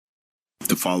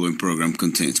The following program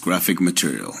contains graphic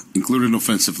material, including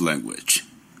offensive language.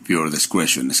 Viewer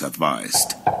discretion is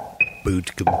advised.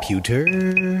 Boot computer,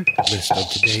 list of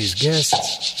today's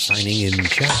guests, signing in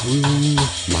chat room,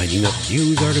 lining up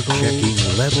news article, checking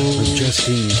levels,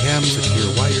 adjusting cam,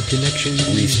 secure wire connection,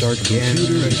 restart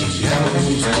computer,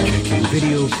 checking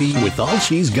video feed. With all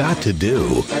she's got to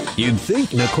do, you'd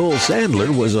think Nicole Sandler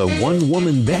was a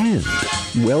one-woman band.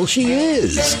 Well, she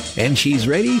is, and she's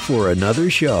ready for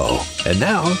another show. And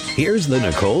now, here's the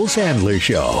Nicole Sandler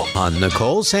Show on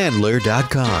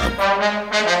NicoleSandler.com.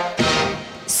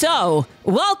 So,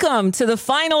 welcome to the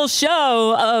final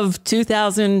show of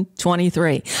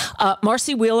 2023.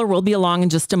 Marcy Wheeler will be along in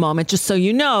just a moment. Just so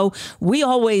you know, we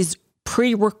always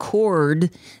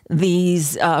pre-record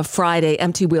these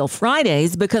Emptywheel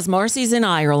Fridays because Marcy's in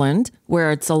Ireland,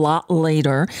 where it's a lot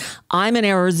later. I'm in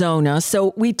Arizona.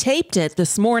 So we taped it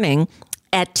this morning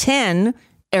at 10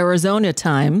 Arizona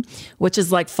time, which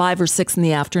is like 5 or 6 in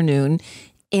the afternoon,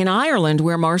 in Ireland,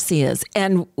 where Marcy is.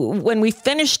 And when we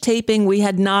finished taping, we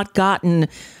had not gotten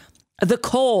the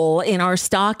coal in our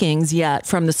stockings yet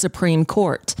from the Supreme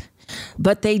Court.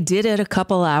 But they did it a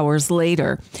couple hours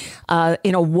later.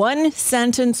 In a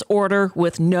one-sentence order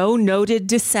with no noted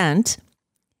dissent,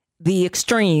 the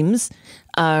extremes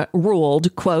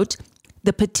ruled, quote,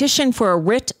 the petition for a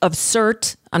writ of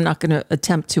cert, I'm not going to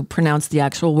attempt to pronounce the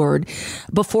actual word,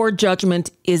 before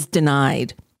judgment is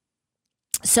denied.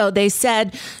 So they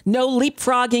said, no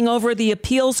leapfrogging over the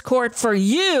appeals court for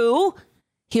you.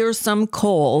 Here's some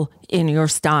coal in your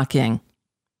stocking.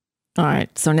 All right.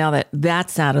 So now that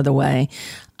that's out of the way,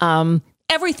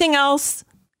 everything else,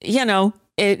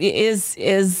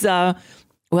 is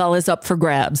up for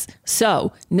grabs.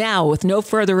 So now, with no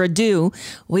further ado,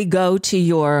 we go to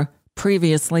your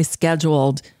previously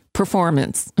scheduled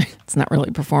performance. It's not really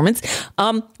performance.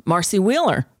 Marcy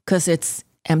Wheeler, because it's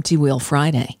Emptywheel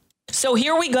Friday. So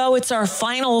here we go. It's our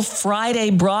final Friday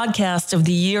broadcast of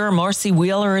the year. Marcy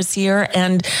Wheeler is here.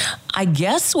 And I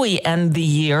guess we end the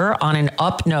year on an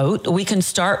up note. We can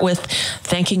start with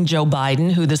thanking Joe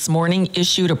Biden, who this morning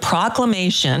issued a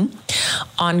proclamation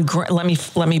on, let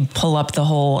me pull up the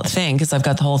whole thing because I've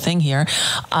got the whole thing here.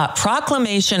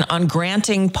 Proclamation on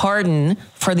granting pardon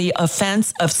for the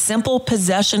offense of simple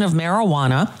possession of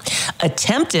marijuana,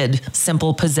 attempted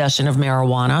simple possession of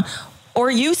marijuana, or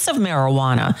use of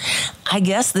marijuana. I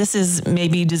guess this is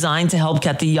maybe designed to help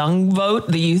get the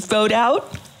youth vote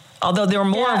out. Although there are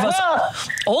more of us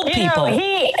old people.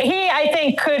 He I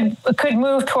think could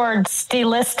move towards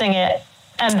delisting it,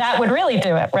 and that would really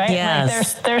do it, right?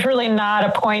 Yes. Like there's really not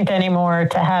a point anymore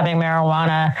to having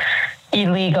marijuana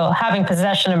illegal, having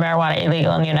possession of marijuana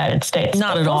illegal in the United States.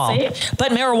 Not at all.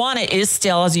 But marijuana is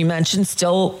still, as you mentioned,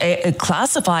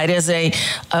 classified as a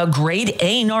grade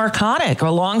A narcotic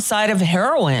alongside of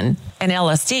heroin and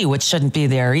LSD, which shouldn't be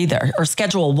there either, or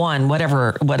Schedule 1,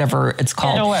 whatever it's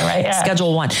called. Schedule 1, right? Yeah.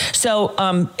 Schedule 1. So,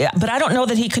 but I don't know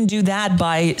that he can do that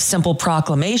by simple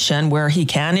proclamation where he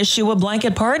can issue a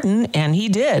blanket pardon, and he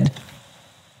did.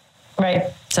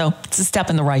 Right. So it's a step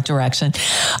in the right direction.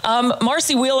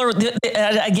 Marcy Wheeler,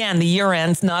 again, the year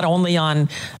ends not only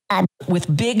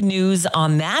with big news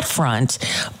on that front,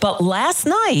 but last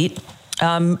night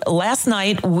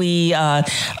we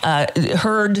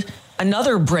heard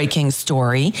another breaking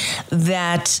story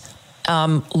that,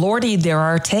 Lordy, there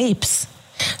are tapes.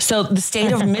 So the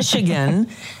state of Michigan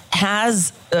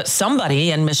has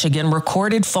somebody in Michigan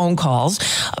recorded phone calls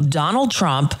of Donald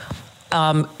Trump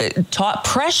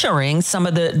pressuring some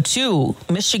of the 2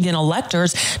 Michigan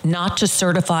electors not to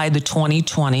certify the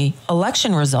 2020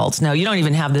 election results. Now, you don't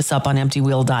even have this up on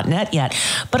emptywheel.net yet,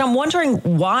 but I'm wondering,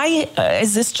 why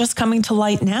is this just coming to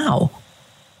light now?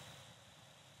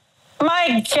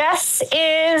 My guess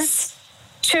is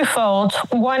twofold.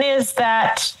 One is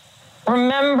that,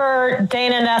 remember,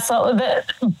 Dana Nessel, the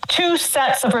 2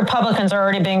 sets of Republicans are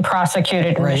already being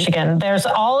prosecuted in Michigan. There's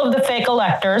all of the fake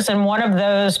electors, and one of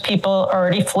those people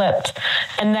already flipped.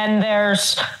 And then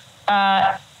there's,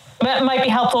 that might be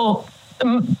helpful.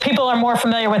 People are more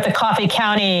familiar with the Coffee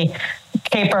County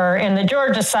caper in the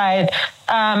Georgia side.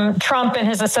 Trump and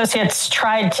his associates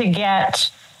tried to get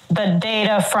the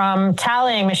data from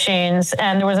tallying machines,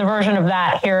 and there was a version of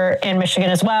that here in Michigan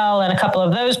as well, and a couple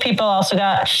of those people also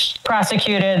got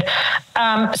prosecuted.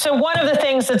 So one of the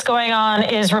things that's going on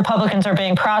is Republicans are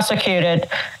being prosecuted.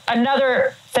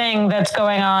 Another thing that's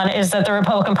going on is that the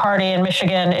Republican Party in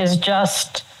Michigan is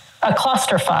just a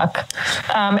clusterfuck.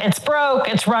 It's broke.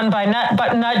 It's run by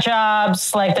nut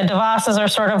jobs. Like the DeVosses are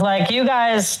sort of like, you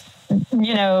guys,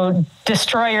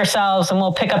 destroy yourselves and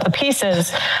we'll pick up the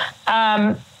pieces.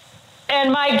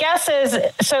 And my guess is,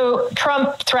 so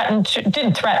Trump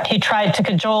didn't threaten, he tried to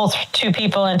cajole two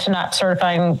people into not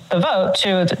certifying the vote,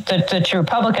 to the two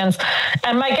Republicans.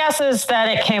 And my guess is that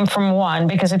it came from one,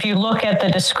 because if you look at the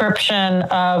description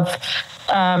of,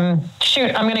 I'm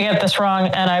going to get this wrong,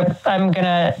 and I'm going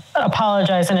to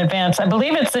apologize in advance. I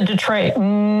believe it's the Detroit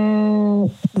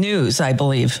News, I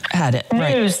believe, had it.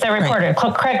 News, they reported.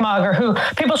 Right. Craig Mauger, who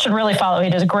people should really follow. He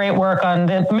does great work on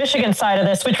the Michigan side of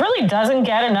this, which really doesn't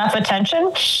get enough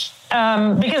attention.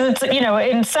 Because it's,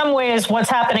 in some ways what's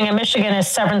happening in Michigan is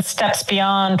several steps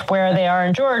beyond where they are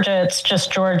in Georgia. It's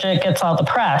just Georgia gets all the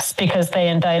press because they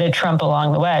indicted Trump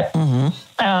along the way. Mm-hmm.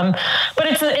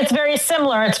 But it's very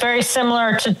similar. It's very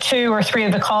similar to 2 or 3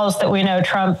 of the calls that we know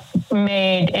Trump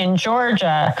made in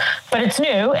Georgia, but it's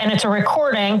new and it's a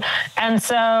recording. And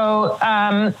so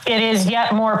it is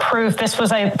yet more proof. This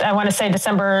was, I want to say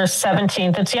December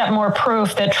 17th. It's yet more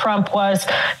proof that Trump was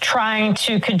trying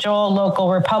to cajole local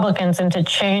Republicans into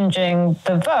changing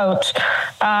the vote.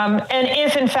 And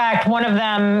if in fact one of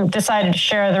them decided to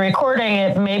share the recording,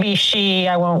 it maybe she,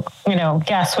 I won't,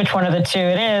 guess which one of the 2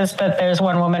 it is, but there's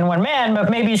one woman, one man, but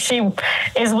maybe she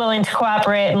is willing to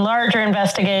cooperate in larger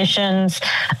investigations.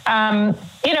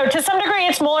 To some degree,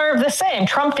 it's more of the same.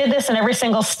 Trump did this in every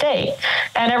single state.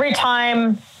 And every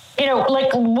time,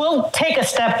 we'll take a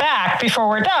step back before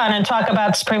we're done and talk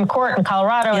about Supreme Court in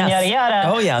Colorado and yada, yada.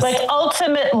 Oh, yes.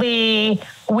 Ultimately,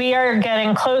 we are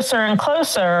getting closer and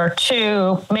closer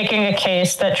to making a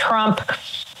case that Trump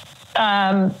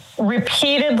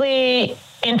repeatedly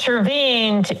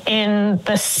intervened in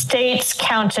the state's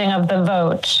counting of the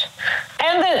vote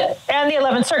and the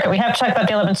 11th Circuit. We have to talk about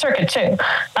the 11th Circuit too,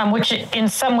 which in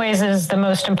some ways is the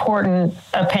most important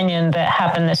opinion that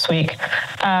happened this week.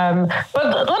 But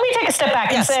let me take a step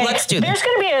back and say there's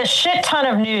going to be a shit ton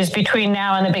of news between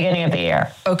now and the beginning of the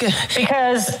year. Okay.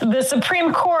 Because the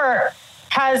Supreme Court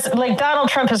has, Donald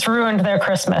Trump has ruined their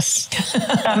Christmas,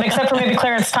 except for maybe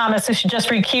Clarence Thomas, who should just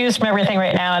recuse from everything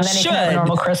right now, and then he can have a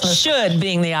normal Christmas. Should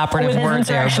being the operative word there. With his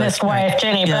insurrectionist wife,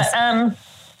 Ginny. Yes.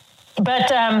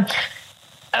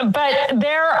 But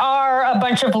there are a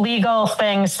bunch of legal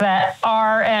things that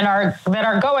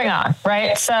are going on,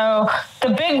 right? So the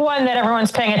big one that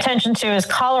everyone's paying attention to is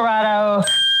Colorado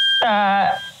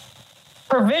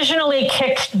provisionally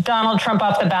kicked Donald Trump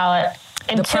off the ballot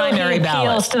until he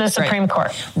appeals to the Supreme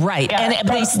Court. Right. Yeah, and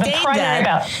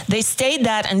they stayed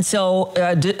that until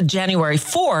January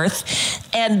 4th.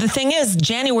 And the thing is,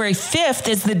 January 5th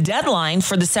is the deadline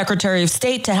for the Secretary of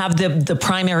State to have the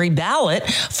primary ballot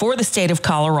for the state of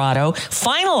Colorado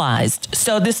finalized.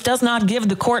 So this does not give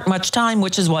the court much time,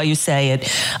 which is why you say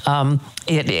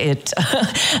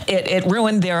it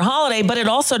ruined their holiday, but it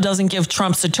also doesn't give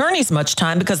Trump's attorneys much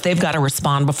time because they've got to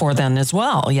respond before then as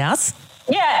well. Yes?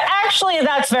 Yeah, actually,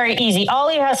 that's very easy. All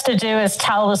he has to do is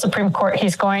tell the Supreme Court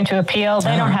he's going to appeal.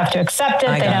 They don't have to accept it.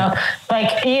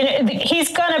 He's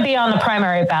going to be on the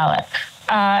primary ballot.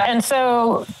 And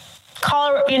so,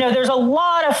 there's a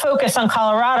lot of focus on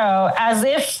Colorado as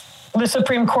if the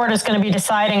Supreme Court is going to be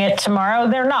deciding it tomorrow.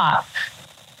 They're not.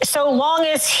 So long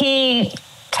as he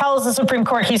tells the Supreme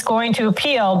Court he's going to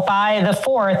appeal by the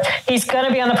 4th, he's going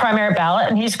to be on the primary ballot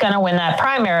and he's going to win that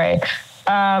primary.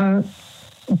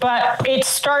 But it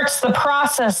starts the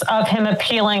process of him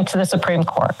appealing to the Supreme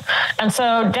Court. And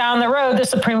so down the road, the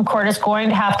Supreme Court is going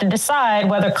to have to decide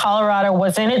whether Colorado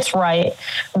was in its right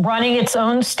running its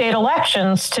own state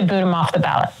elections to boot him off the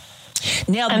ballot.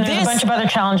 Now, and there's a bunch of other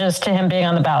challenges to him being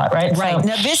on the ballot, right? Right. So,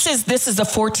 now, this is the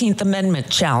 14th Amendment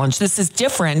challenge. This is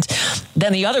different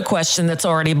than the other question that's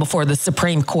already before the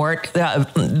Supreme Court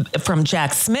from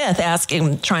Jack Smith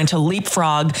trying to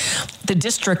leapfrog the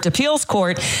district appeals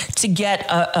court to get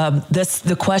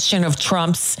the question of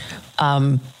Trump's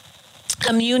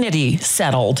immunity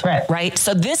settled, right?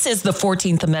 So this is the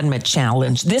 14th Amendment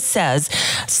challenge. This says,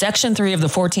 Section 3 of the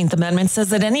 14th Amendment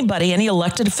says that any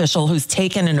elected official who's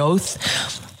taken an oath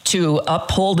to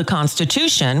uphold the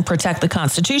Constitution, protect the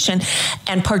Constitution,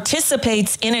 and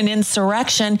participates in an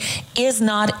insurrection is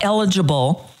not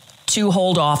eligible to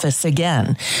hold office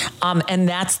again. And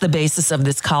that's the basis of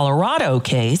this Colorado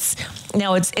case.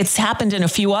 Now, it's happened in a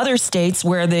few other states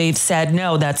where they've said,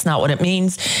 no, that's not what it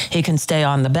means. He can stay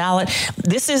on the ballot.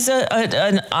 This is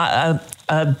a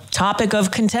topic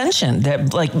of contention that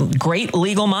great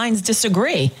legal minds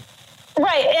disagree.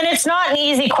 Right. And it's not an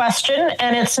easy question.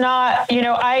 And it's not,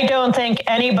 I don't think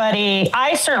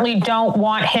I certainly don't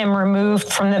want him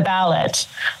removed from the ballot.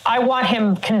 I want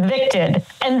him convicted,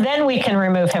 and then we can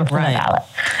remove him from the ballot.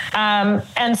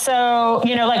 And so,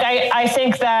 I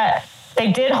think that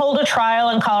They did hold a trial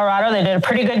in Colorado. They did a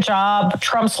pretty good job.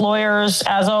 Trump's lawyers,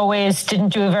 as always, didn't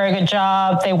do a very good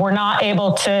job. They were not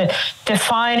able to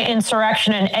define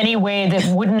insurrection in any way that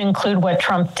wouldn't include what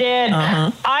Trump did.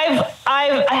 I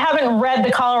haven't read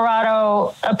the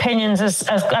Colorado opinions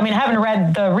I haven't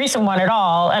read the recent one at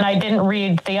all, and I didn't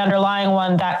read the underlying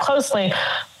one that closely.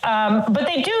 But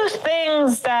they do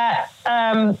things that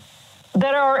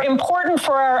are important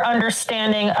for our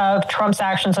understanding of Trump's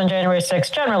actions on January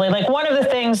 6th generally. Like one of the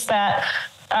things that,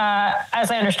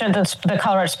 as I understand the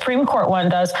Colorado Supreme Court one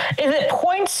does, is it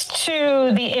points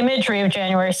to the imagery of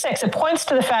January 6th. It points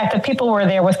to the fact that people were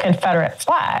there with Confederate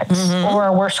flags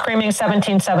or were screaming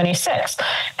 1776.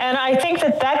 And I think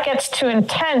that gets to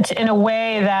intent in a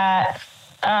way that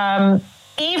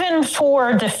even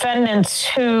for defendants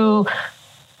who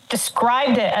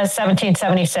described it as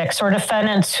 1776 or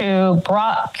defendants who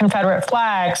brought Confederate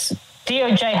flags,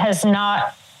 DOJ has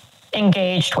not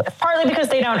engaged with, partly because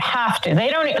they don't have to. They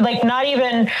don't, like, not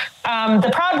even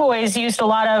the Proud Boys used a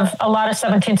lot of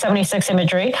 1776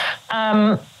 imagery,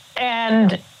 and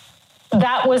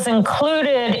that was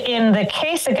included in the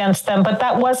case against them, but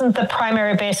that wasn't the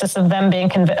primary basis of them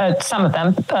being some of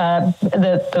them,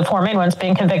 the four main ones,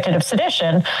 being convicted of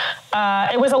sedition.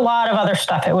 It was a lot of other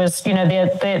stuff. It was, the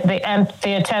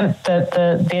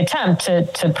attempt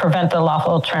to prevent the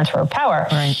lawful transfer of power.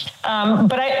 Right.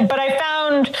 But I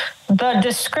found the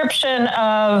description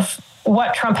of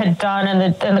what Trump had done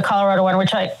in the Colorado one,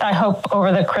 which I hope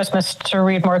over the Christmas to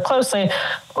read more closely,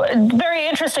 very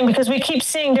interesting because we keep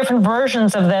seeing different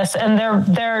versions of this, and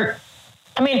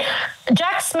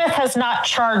Jack Smith has not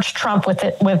charged Trump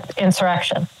with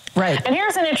insurrection. Right. And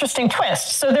here's an interesting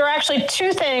twist. So there are actually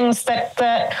two things that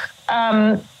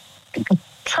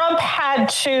Trump had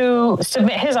to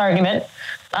submit his argument.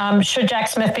 Should Jack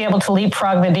Smith be able to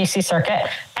leapfrog the D.C. Circuit?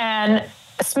 And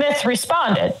Smith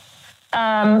responded.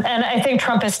 And I think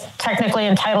Trump is technically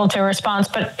entitled to a response.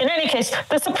 But in any case,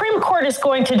 the Supreme Court is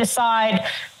going to decide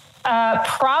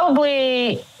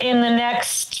probably in the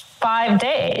next 5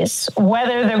 days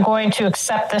whether they're going to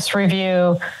accept this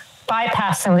review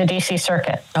bypassing the D.C.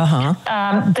 Circuit.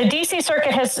 The D.C.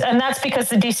 Circuit has, and that's because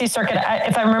the D.C. Circuit,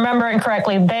 if I'm remembering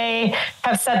correctly, they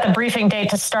have set the briefing date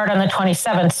to start on the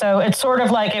 27th. So it's sort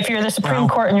of like if you're the Supreme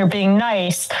Court and you're being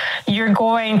nice, you're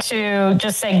going to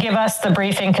just say, give us the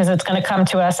briefing because it's going to come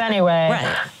to us anyway.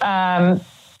 Right.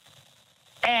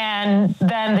 And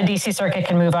then the D.C. Circuit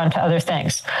can move on to other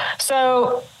things.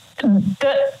 So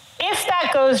if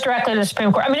that goes directly to the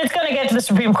Supreme Court, it's going to get to the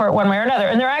Supreme Court one way or another.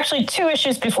 And there are actually two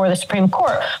issues before the Supreme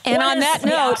Court. And one on that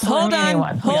note, hold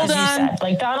on.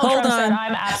 Like Donald Trump said,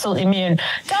 I'm absolutely immune.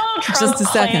 Donald Trump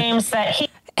claims that he...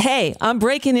 Hey, I'm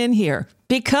breaking in here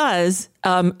because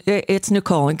it's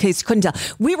Nicole, in case you couldn't tell.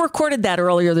 We recorded that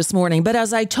earlier this morning, but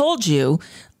as I told you,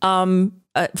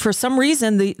 for some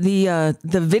reason, the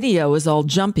video is all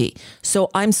jumpy.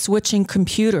 So I'm switching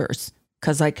computers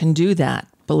because I can do that,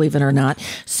 believe it or not.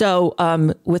 So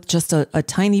with just a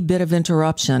tiny bit of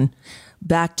interruption,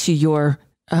 back to your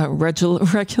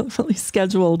regularly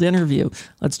scheduled interview.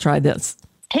 Let's try this.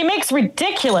 He makes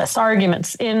ridiculous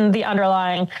arguments in the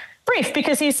underlying brief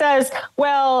because he says,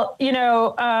 well,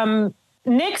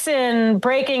 Nixon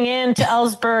breaking into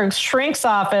Ellsberg's shrink's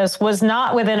office was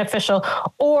not within official,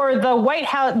 or the White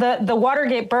House, the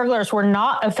Watergate burglars were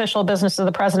not official business of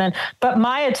the president, but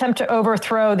my attempt to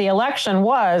overthrow the election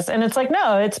was. And it's like,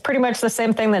 no, it's pretty much the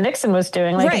same thing that Nixon was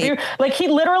doing. Like, he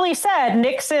literally said,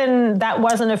 Nixon, that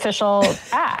wasn't official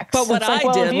acts. But what I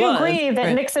did if you agree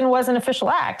that Nixon wasn't official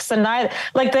acts, and the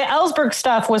Ellsberg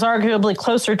stuff was arguably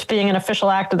closer to being an official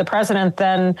act of the president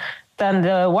than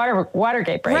the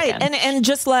Watergate break-in. Right. And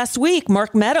just last week,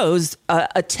 Mark Meadows'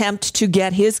 attempt to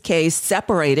get his case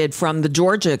separated from the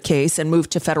Georgia case and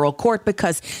moved to federal court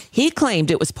because he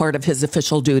claimed it was part of his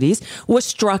official duties was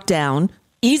struck down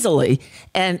easily.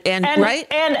 And right.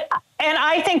 And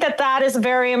I think that is a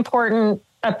very important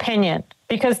opinion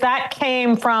because that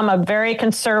came from a very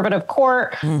conservative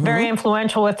court, very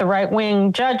influential with the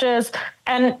right-wing judges.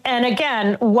 And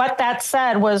again, what that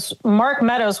said was Mark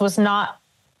Meadows was not.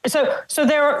 So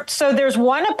there's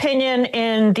one opinion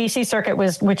in D.C. Circuit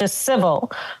which is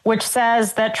civil, which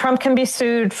says that Trump can be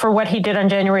sued for what he did on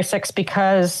January 6th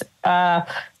because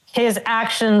his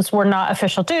actions were not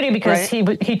official duty because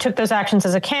he took those actions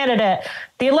as a candidate.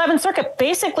 The 11th Circuit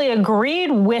basically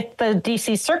agreed with the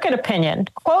D.C. Circuit opinion,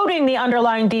 quoting the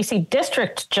underlying D.C.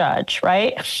 district judge,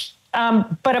 right?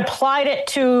 But applied it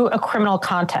to a criminal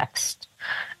context.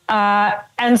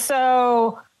 And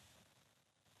so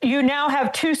you now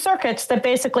have two circuits that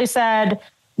basically said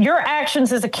your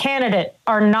actions as a candidate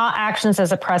are not actions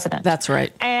as a president. That's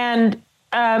right. And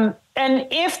And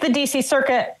if the D.C.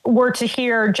 Circuit were to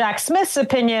hear Jack Smith's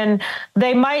opinion,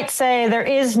 they might say there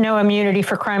is no immunity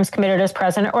for crimes committed as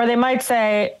president, or they might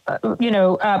say,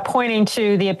 pointing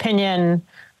to the opinion,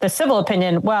 the civil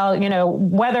opinion, well,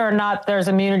 whether or not there's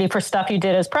immunity for stuff you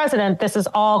did as president, this is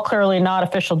all clearly not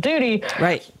official duty.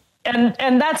 Right.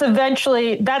 And that's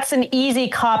an easy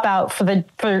cop out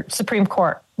for Supreme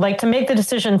Court, like to make the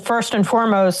decision first and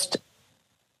foremost,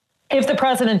 if the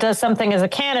president does something as a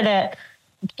candidate,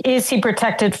 is he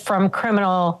protected from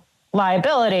criminal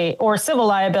liability or civil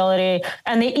liability?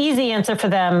 And the easy answer for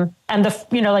them, and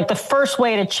the first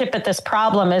way to chip at this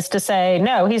problem is to say,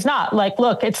 no, he's not. Like,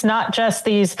 look, it's not just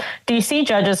these DC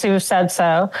judges who have said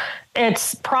so.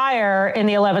 It's Pryor in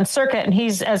the 11th Circuit, and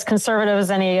he's as conservative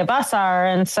as any of us are.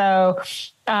 And so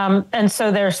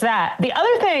there's that. The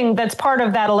other thing that's part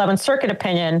of that 11th Circuit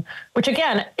opinion, which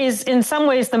again is in some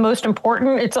ways the most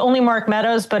important, it's only Mark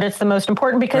Meadows, but it's the most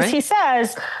important because he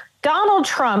says Donald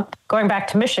Trump, going back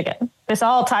to Michigan, this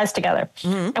all ties together.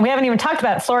 Mm-hmm. And we haven't even talked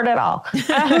about Florida at all.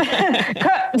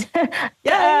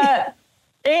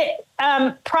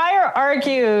 Pryor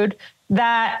argued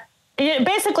that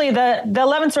basically the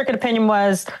 11th Circuit opinion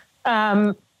was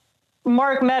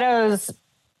Mark Meadows,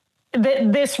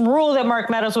 this rule that Mark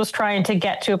Meadows was trying to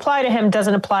get to apply to him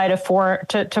doesn't apply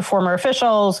to former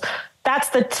officials. That's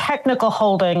the technical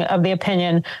holding of the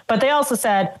opinion. But they also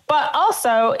said, but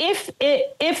also if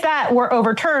that were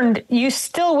overturned, you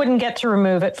still wouldn't get to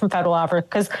remove it from federal office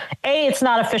because it's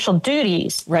not official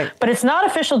duties. Right. But it's not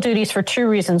official duties for two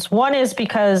reasons. One is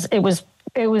because it was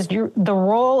the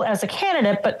role as a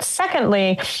candidate, but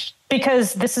secondly,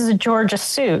 because this is a Georgia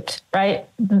suit, right?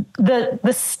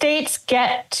 The states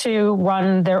get to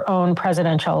run their own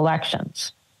presidential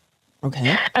elections.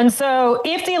 Okay. And so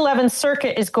if the 11th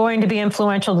Circuit is going to be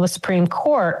influential to the Supreme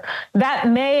Court, that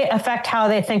may affect how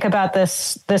they think about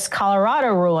this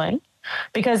Colorado ruling.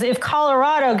 Because if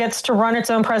Colorado gets to run its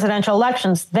own presidential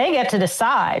elections, they get to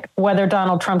decide whether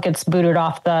Donald Trump gets booted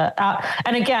off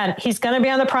and again, he's going to be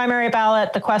on the primary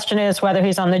ballot. The question is whether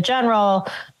he's on the general.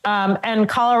 And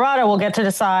Colorado will get to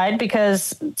decide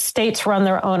because states run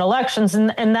their own elections.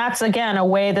 And that's, again, a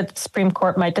way that the Supreme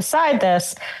Court might decide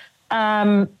this.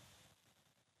 And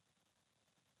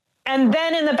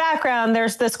then in the background,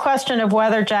 there's this question of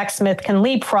whether Jack Smith can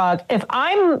leapfrog. If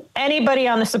I'm anybody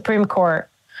on the Supreme Court,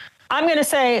 I'm going to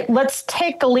say, let's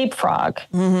take the leapfrog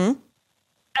and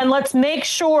let's make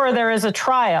sure there is a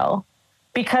trial,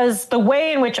 because the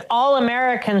way in which all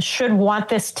Americans should want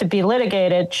this to be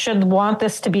litigated, should want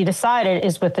this to be decided,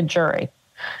 is with the jury.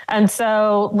 And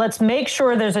so let's make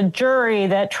sure there's a jury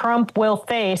that Trump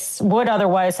would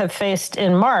otherwise have faced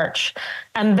in March.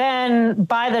 And then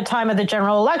by the time of the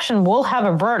general election, we'll have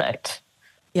a verdict.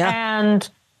 Yeah. And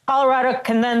Colorado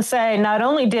can then say, not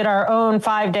only did our own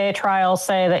 5-day trial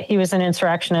say that he was an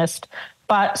insurrectionist,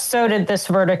 but so did this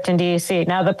verdict in D.C.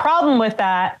 Now, the problem with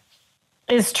that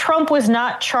is Trump was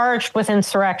not charged with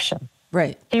insurrection.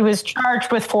 Right. He was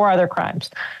charged with 4 other crimes.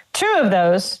 2 of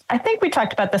those, I think we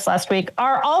talked about this last week,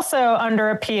 are also under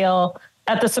appeal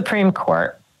at the Supreme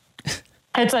Court.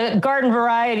 It's a garden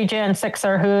variety Jan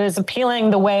 6er who is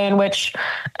appealing the way in which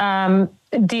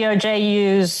DOJ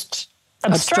used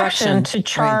obstruction to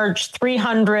charge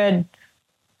 300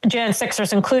 Jan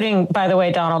 6ers, including, by the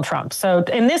way, Donald Trump. So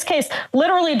in this case,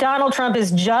 literally Donald Trump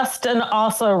is just an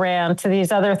also-ran to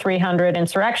these other 300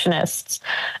 insurrectionists.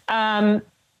 No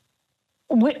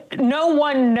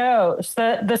one knows.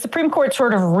 The Supreme Court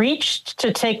sort of reached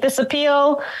to take this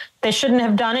appeal. They shouldn't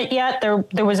have done it yet.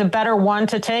 There was a better one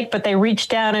to take, but they reached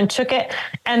down and took it.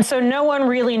 And so no one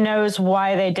really knows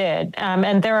why they did.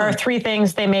 And there are 3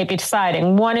 things they may be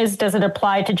deciding. One is, does it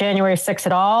apply to January 6th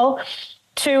at all?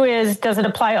 2 is, does it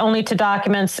apply only to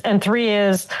documents? And 3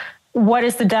 is, what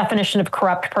is the definition of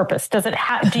corrupt purpose? Do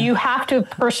you have to have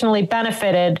personally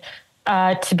benefited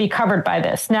to be covered by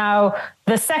this? Now,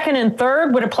 the second and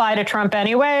third would apply to Trump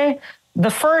anyway. The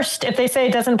first, if they say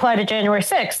it doesn't apply to January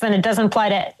 6th, then it doesn't apply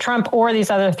to Trump or these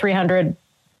other 300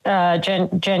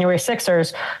 January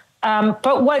 6ers.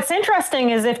 But what's interesting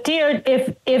is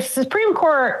if Supreme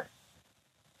Court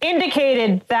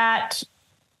indicated that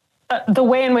the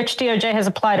way in which DOJ has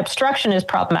applied obstruction is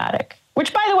problematic,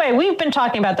 which, by the way, we've been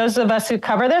talking about, those of us who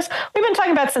cover this, we've been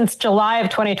talking about since July of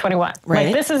 2021. Right.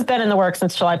 Like, this has been in the works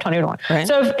since July of 2021. Right.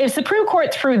 So if Supreme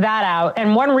Court threw that out,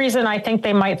 and one reason I think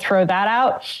they might throw that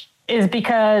out is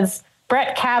because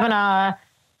Brett Kavanaugh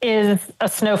is a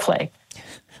snowflake.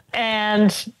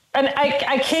 And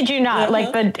I kid you not,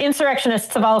 like, the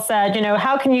insurrectionists have all said,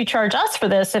 how can you charge us for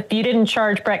this if you didn't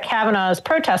charge Brett Kavanaugh's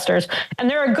protesters? And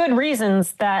there are good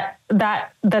reasons that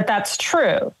that's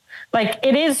true. Like,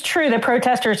 it is true that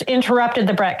protesters interrupted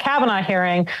the Brett Kavanaugh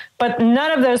hearing, but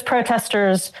none of those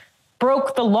protesters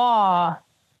broke the law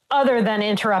other than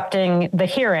interrupting the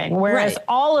hearing. Whereas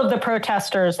all of the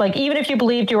protesters, like, even if you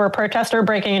believed you were a protester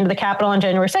breaking into the Capitol on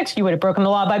January 6th, you would have broken the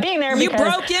law by being there. You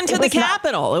broke into the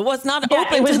Capitol. It was not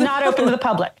open. It was not open to the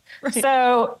public. Right.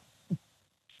 So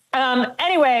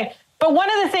anyway, but one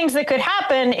of the things that could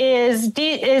happen is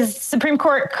Supreme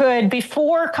Court could,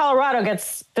 before Colorado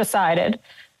gets decided,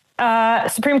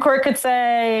 Supreme Court could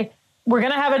say, we're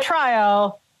going to have a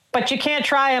trial, but you can't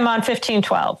try him on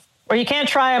 1512. Or you can't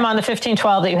try him on the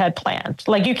 1512 that you had planned.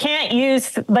 Like, you can't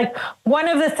use, like, one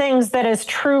of the things that is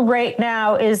true right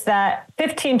now is that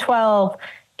 1512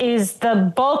 is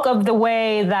the bulk of the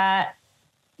way that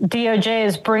DOJ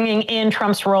is bringing in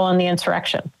Trump's role in the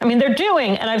insurrection. I mean, they're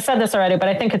doing, and I've said this already, but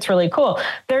I think it's really cool.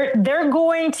 They're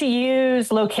going to use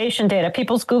location data,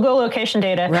 people's Google location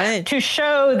data, to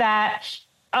show that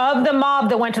of the mob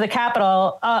that went to the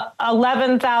Capitol,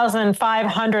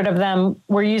 11,500 of them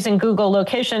were using Google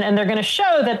location, and they're going to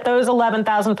show that those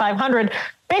 11,500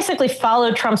 basically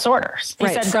followed Trump's orders. He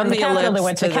said from the Capitol, they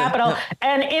went to the Capitol.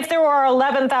 And if there were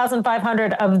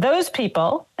 11,500 of those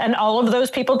people, and all of those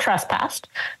people trespassed,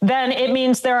 then it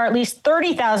means there are at least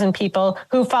 30,000 people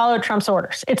who followed Trump's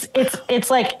orders. It's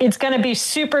like, it's going to be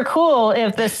super cool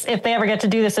if they ever get to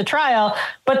do this at trial,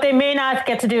 but they may not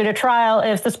get to do it at trial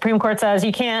if the Supreme Court says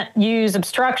you can't use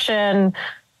obstruction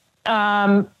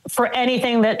for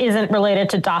anything that isn't related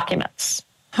to documents.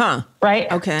 Huh.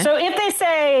 Right? Okay. So if they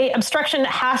say obstruction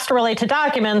has to relate to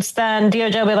documents, then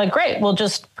DOJ will be like, great, we'll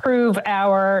just prove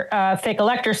our fake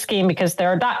elector scheme because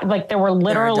there were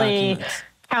literally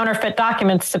counterfeit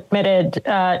documents submitted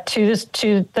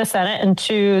to the Senate and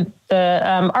to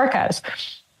the archives.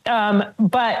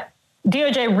 But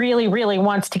DOJ really, really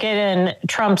wants to get in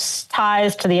Trump's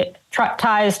ties to the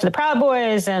Proud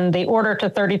Boys and the order to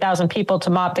 30,000 people to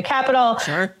mob the Capitol.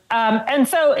 Sure. And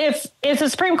so if the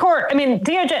Supreme Court, I mean,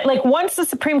 DOJ, like, once the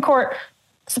Supreme Court,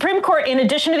 in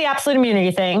addition to the absolute immunity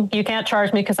thing, you can't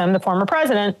charge me because I'm the former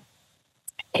president,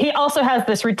 he also has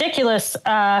this ridiculous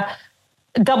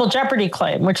double jeopardy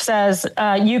claim, which says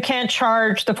you can't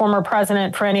charge the former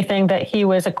president for anything that he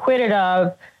was acquitted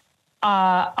of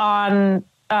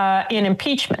in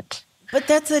impeachment. But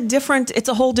that's it's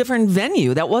a whole different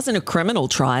venue. That wasn't a criminal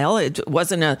trial. It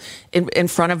wasn't in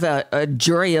front of a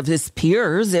jury of his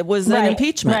peers. It was an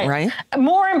impeachment, right?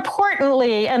 More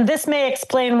importantly, and this may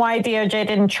explain why DOJ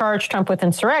didn't charge Trump with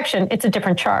insurrection, it's a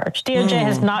different charge. DOJ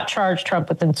has not charged Trump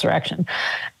with insurrection.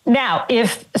 Now,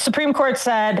 if the Supreme Court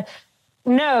said,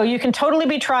 no, you can totally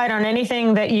be tried on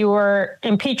anything that you were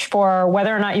impeached for,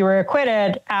 whether or not you were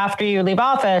acquitted after you leave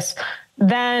office,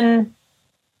 then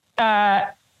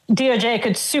DOJ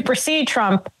could supersede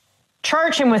Trump,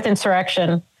 charge him with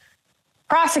insurrection,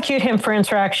 prosecute him for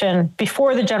insurrection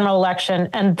before the general election,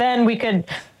 and then we could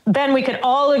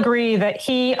all agree that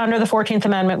he, under the 14th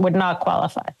Amendment, would not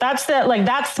qualify.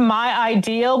 That's my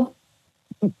ideal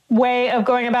way of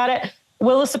going about it.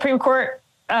 Will the Supreme Court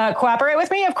cooperate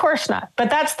with me? Of course not. But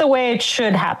that's the way it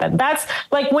should happen. That's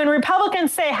like when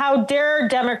Republicans say, how dare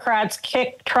Democrats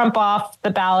kick Trump off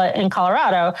the ballot in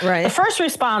Colorado? Right. The first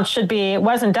response should be, it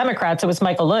wasn't Democrats, it was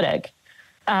Michael Luttig.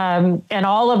 And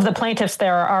all of the plaintiffs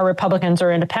there are Republicans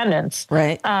or independents.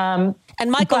 Right. And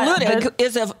Michael Luttig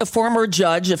is a former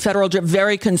judge, a federal judge,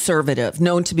 very conservative,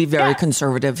 known to be very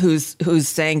conservative, who's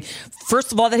saying,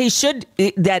 first of all, that he should,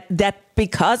 that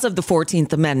because of the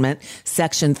 14th Amendment,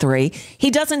 Section 3,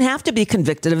 he doesn't have to be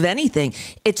convicted of anything.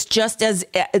 It's just as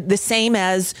the same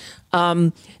as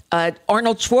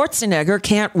Arnold Schwarzenegger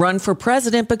can't run for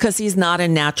president because he's not a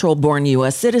natural born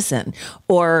U.S. citizen,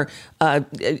 or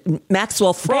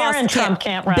Maxwell Frost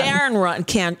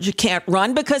can't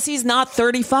run because he's not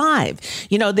 35.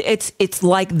 You know, it's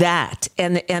like that,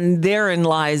 and therein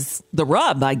lies the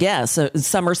rub, I guess.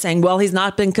 Some are saying, well, he's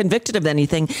not been convicted of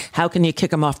anything. How can you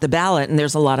kick him off the ballot? And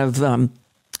there's a lot of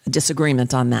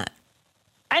disagreement on that.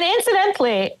 And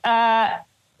incidentally,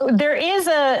 there is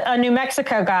a New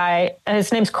Mexico guy,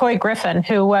 his name's Coy Griffin,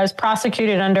 who was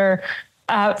prosecuted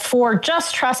for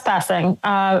just trespassing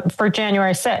for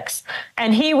January 6th.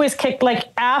 And he was kicked,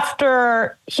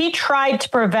 after he tried to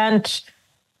prevent,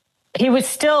 he was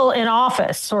still in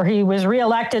office, or he was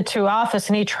reelected to office,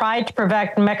 and he tried to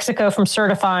prevent Mexico from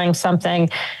certifying something.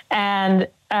 And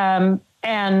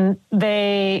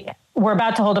they were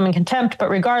about to hold him in contempt, but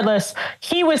regardless,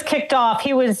 he was kicked off.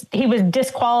 He was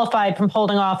disqualified from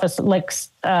holding office. It was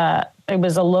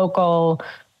a local,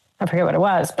 I forget what it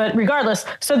was, but regardless.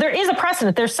 So there is a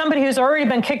precedent. There's somebody who's already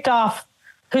been kicked off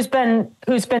who's been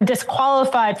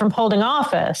disqualified from holding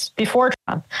office before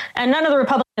Trump, and none of the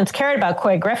Republicans cared about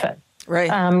Coy Griffin,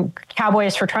 right?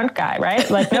 Cowboys for Trump guy, right?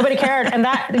 Like nobody cared, and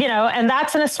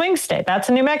that's in a swing state. That's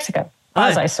in New Mexico,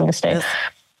 quasi swing state.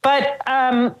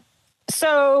 Yes.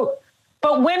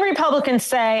 But when Republicans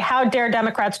say, how dare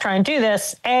Democrats try and do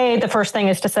this? The first thing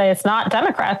is to say it's not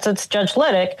Democrats, it's Judge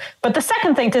Liddick. But the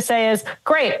second thing to say is,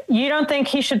 great, you don't think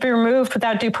he should be removed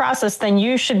without due process, then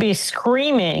you should be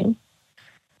screaming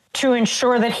to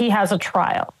ensure that he has a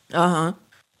trial. Uh-huh.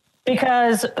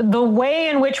 Because the way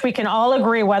in which we can all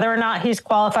agree whether or not he's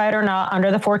qualified or not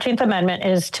under the 14th Amendment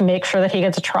is to make sure that he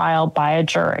gets a trial by a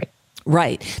jury.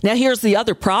 Right. Now, here's the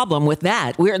other problem with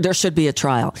that. There should be a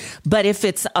trial. But if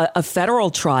it's a federal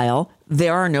trial,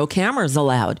 there are no cameras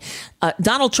allowed.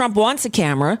 Donald Trump wants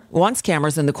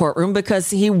cameras in the courtroom because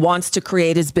he wants to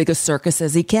create as big a circus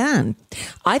as he can.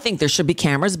 I think there should be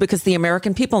cameras because the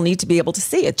American people need to be able to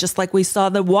see it, just like we saw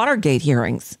the Watergate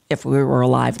hearings, if we were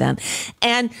alive then.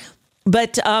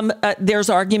 But there's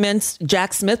arguments.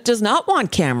 Jack Smith does not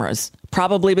want cameras,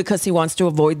 probably because he wants to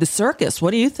avoid the circus.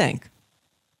 What do you think?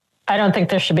 I don't think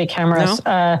there should be cameras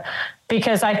no?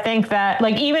 Because I think that,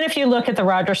 like, even if you look at the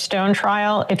Roger Stone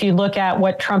trial, if you look at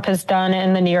what Trump has done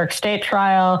in the New York State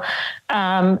trial,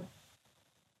 like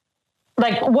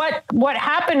what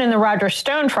happened in the Roger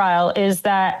Stone trial is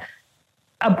that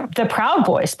the Proud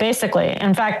Boys, basically,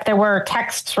 in fact, there were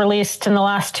texts released in the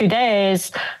last 2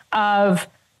 days of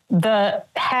the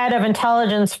head of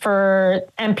intelligence for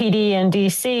MPD in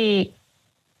D.C.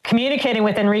 communicating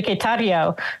with Enrique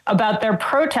Tarrio about their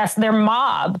protest, their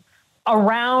mob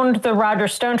around the Roger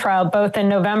Stone trial, both in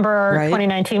November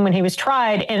 2019 when he was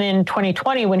tried and in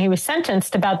 2020 when he was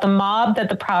sentenced, about the mob that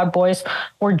the Proud Boys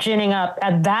were ginning up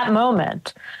at that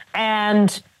moment. And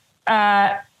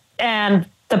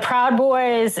the Proud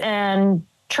Boys and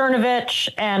Chernovich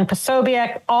and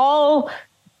Posobiec all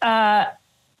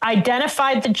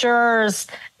identified the jurors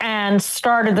and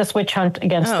started this witch hunt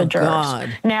against the jurors.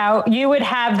 God. Now, you would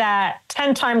have that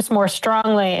 10 times more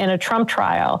strongly in a Trump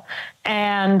trial.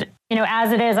 And,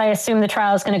 as it is, I assume the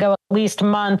trial is going to go at least a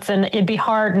month, and it'd be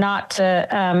hard not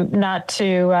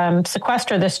to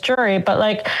sequester this jury. But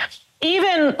I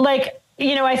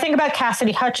think about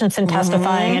Cassidy Hutchinson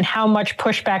testifying and how much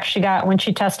pushback she got when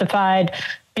she testified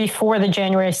before the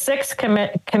January 6th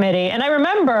committee. And I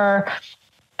remember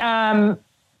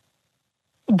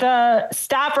the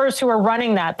staffers who were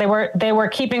running that, they were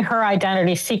keeping her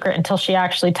identity secret until she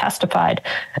actually testified.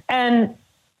 And,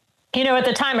 at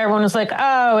the time, everyone was like,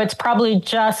 oh, it's probably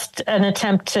just an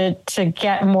attempt to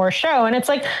get more show. And it's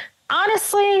like,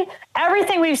 honestly,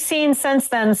 everything we've seen since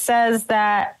then says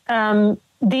that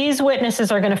these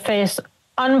witnesses are going to face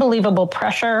unbelievable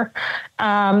pressure.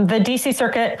 The D.C.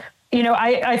 Circuit,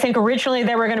 I think originally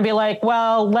they were going to be like,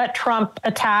 well, let Trump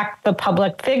attack the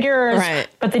public figures. Right.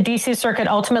 But the D.C. Circuit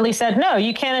ultimately said, no,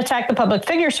 you can't attack the public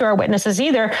figures who are witnesses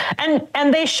either.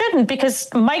 And they shouldn't, because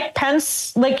Mike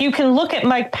Pence, you can look at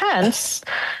Mike Pence,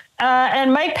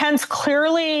 and Mike Pence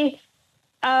clearly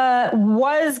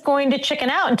was going to chicken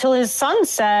out until his son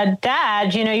said,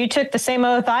 Dad, you took the same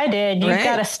oath I did. You've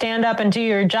got to stand up and do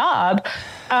your job.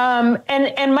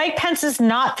 And Mike Pence is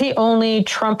not the only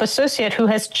Trump associate who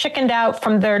has chickened out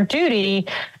from their duty.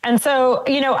 And so,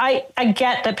 I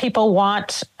get that people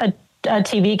want a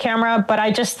TV camera, but I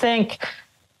just think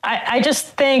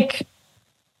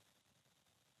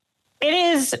it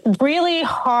is really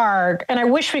hard, and I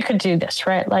wish we could do this,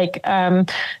 right?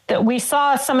 That we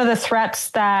saw some of the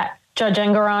threats that Judge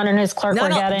Engoron and his clerk were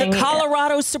getting. The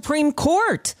Colorado Supreme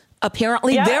Court.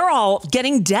 Apparently, they're all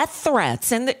getting death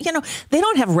threats, and they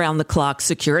don't have round-the-clock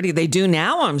security. They do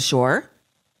now, I'm sure.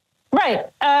 Right.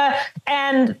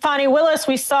 And Fani Willis,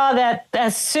 we saw that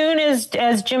as soon as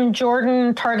Jim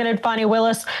Jordan targeted Fani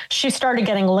Willis, she started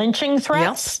getting lynching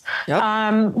threats.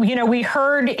 Yep. We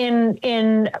heard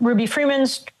in Ruby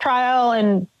Freeman's trial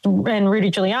and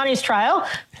Rudy Giuliani's trial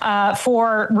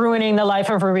for ruining the life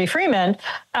of Ruby Freeman,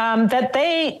 that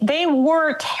they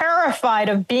were terrified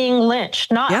of being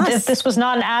lynched. This was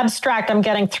not an abstract, I'm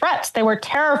getting threats. They were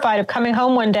terrified of coming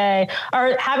home one day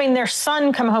or having their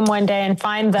son come home one day and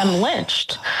find them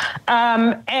lynched.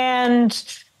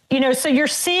 So you're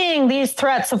seeing these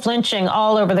threats of lynching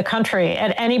all over the country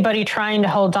at anybody trying to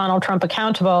hold Donald Trump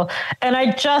accountable. And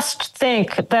I just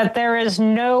think that there is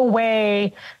no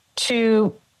way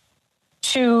to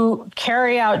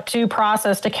carry out due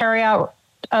process, to carry out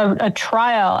a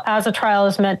trial as a trial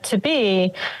is meant to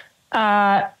be,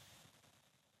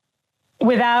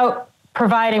 without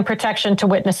providing protection to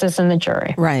witnesses and the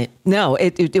jury. Right. No,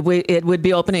 it would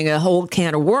be opening a whole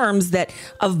can of worms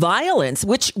of violence,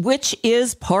 which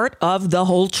is part of the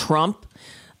whole Trump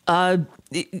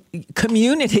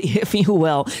community, if you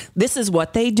will. This is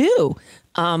what they do.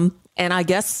 And I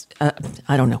guess,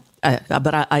 I don't know,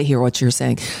 but I hear what you're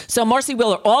saying. So Marcy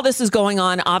Wheeler, all this is going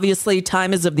on. Obviously,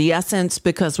 time is of the essence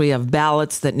because we have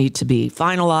ballots that need to be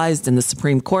finalized and the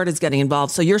Supreme Court is getting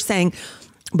involved. So you're saying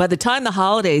by the time the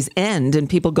holidays end and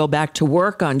people go back to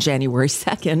work on January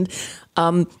 2nd,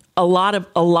 a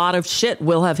lot of shit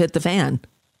will have hit the fan.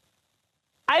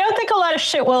 I don't think a lot of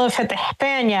shit will have hit the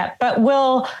fan yet, but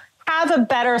we'll have a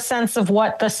better sense of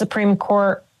what the Supreme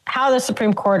Court, how the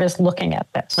Supreme Court is looking at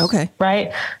this. Okay.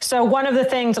 Right. So one of the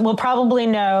things we'll probably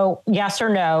know, yes or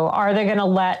no, are they going to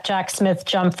let Jack Smith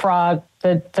jump frog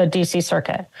the DC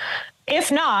circuit?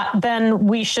 If not, then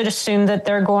we should assume that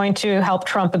they're going to help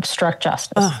Trump obstruct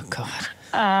justice. Oh, God.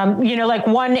 Like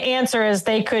one answer is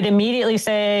they could immediately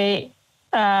say,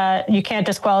 you can't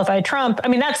disqualify Trump. I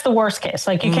mean, that's the worst case.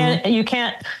 Like you can't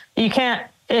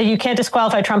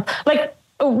disqualify Trump. Like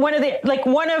one of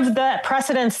the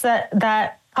precedents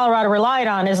that Colorado relied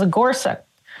on is a Gorsuch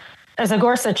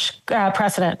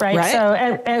precedent, right? So,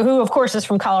 and who of course is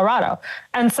from Colorado.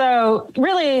 And so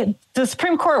really the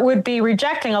Supreme Court would be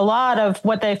rejecting a lot of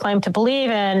what they claim to believe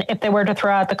in if they were to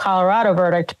throw out the Colorado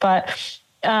verdict. But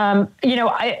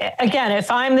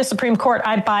if I'm the Supreme Court,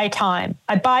 I buy time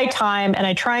and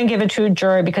I try and give it to a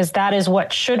jury because that is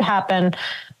what should happen.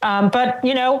 But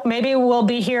maybe we'll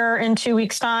be here in 2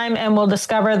 weeks' time and we'll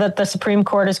discover that the Supreme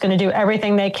Court is going to do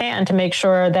everything they can to make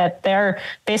sure that their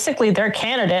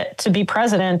candidate to be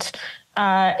president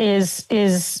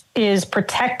is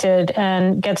protected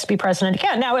and gets to be president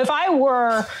again. Now, if I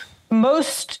were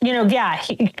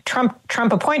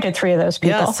Trump appointed 3 of those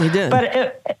people. Yes, he did.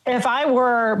 But if I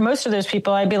were most of those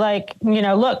people, I'd be like,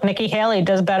 look, Nikki Haley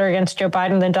does better against Joe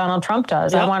Biden than Donald Trump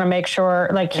does. Yep. I want to make sure,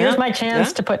 here's my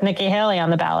chance to put Nikki Haley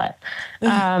on the ballot.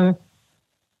 And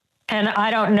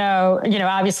I don't know,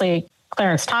 obviously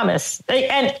Clarence Thomas.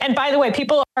 And by the way,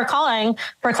 people are calling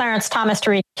for Clarence Thomas to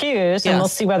recuse, and we'll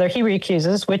see whether he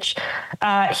recuses, which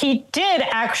he did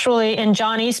actually in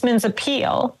John Eastman's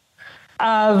appeal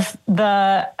of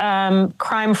the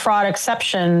crime fraud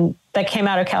exception that came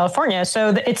out of California.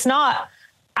 So it's not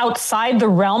outside the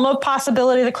realm of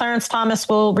possibility that Clarence Thomas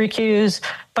will recuse,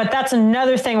 but that's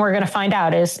another thing we're going to find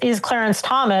out is Clarence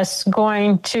Thomas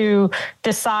going to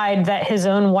decide that his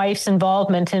own wife's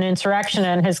involvement in insurrection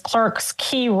and his clerk's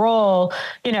key role,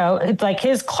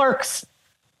 his clerk's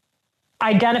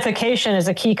identification as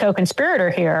a key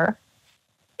co-conspirator here,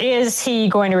 is he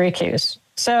going to recuse?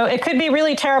 So it could be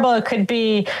really terrible. It could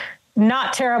be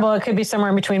not terrible. It could be somewhere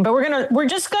in between. But we're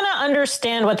just gonna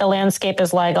understand what the landscape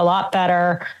is like a lot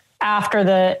better after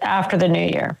the new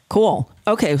year. Cool.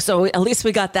 Okay, so at least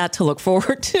we got that to look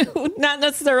forward to. Not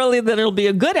necessarily that it'll be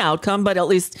a good outcome, but at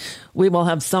least we will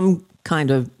have some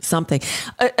kind of something.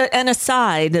 An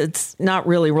aside, it's not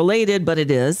really related, but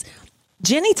it is.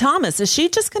 Ginny Thomas, is she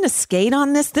just going to skate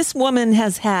on this? This woman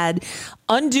has had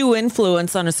undue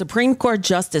influence on a Supreme Court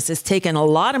justice, has taken a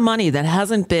lot of money that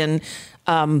hasn't been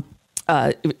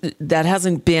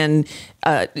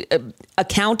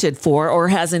accounted for or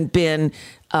hasn't been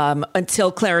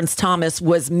until Clarence Thomas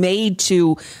was made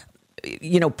to,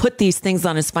 put these things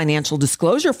on his financial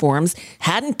disclosure forms,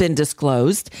 hadn't been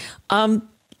disclosed.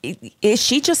 Is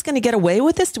she just going to get away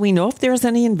with this? Do we know if there's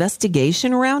any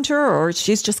investigation around her, or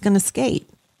she's just going to skate?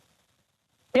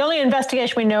 The only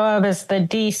investigation we know of is the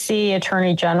D.C.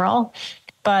 Attorney General,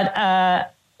 but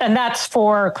and that's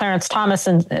for Clarence Thomas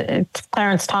and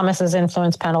Clarence Thomas's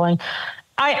influence peddling.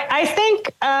 I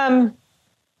think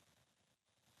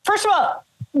first of all,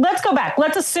 let's go back.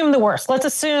 Let's assume the worst. Let's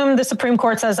assume the Supreme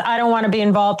Court says, "I don't want to be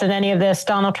involved in any of this.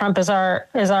 Donald Trump is our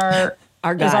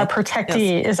our guy. Is our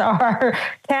protectee, is our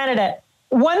candidate."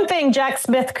 One thing Jack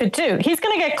Smith could do, he's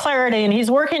going to get clarity, and he's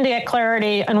working to get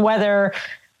clarity on whether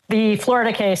the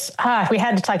Florida case, we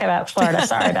had to talk about Florida.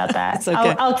 Sorry about that.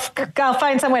 Okay. I'll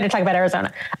find some way to talk about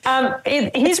Arizona.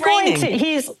 He is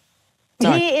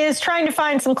trying to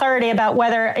find some clarity about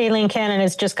whether Aileen Cannon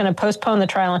is just going to postpone the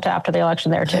trial until after the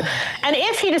election there too. And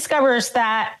if he discovers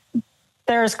that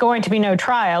there's going to be no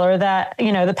trial, or that,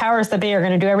 the powers that be are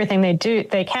going to do everything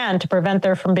they can to prevent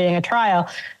there from being a trial,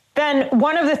 then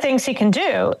one of the things he can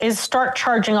do is start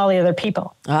charging all the other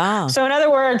people. Ah. So in other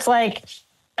words,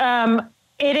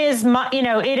 it is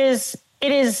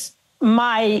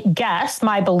my guess,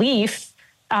 my belief,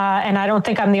 and I don't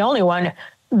think I'm the only one,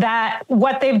 that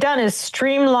what they've done is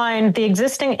streamlined the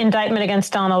existing indictment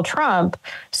against Donald Trump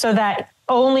so that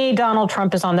only Donald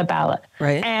Trump is on the ballot.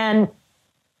 Right. And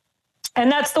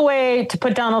that's the way to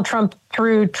put Donald Trump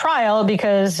through trial,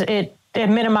 because it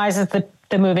minimizes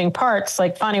the moving parts.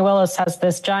 Like Fani Willis has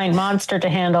this giant monster to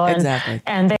handle. Exactly.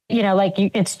 And they,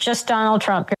 it's just Donald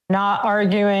Trump. You're not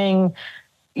arguing.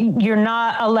 You're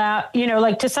not allowed,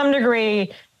 like to some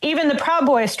degree, even the Proud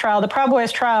Boys trial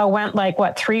went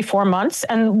 3-4 months.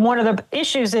 And one of the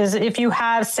issues is if you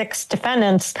have 6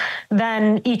 defendants,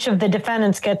 then each of the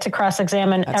defendants get to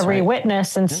cross-examine every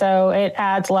witness. And so it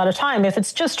adds a lot of time. If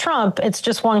it's just Trump, it's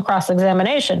just one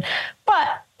cross-examination.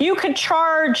 But you could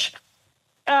charge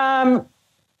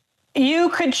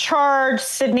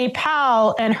Sidney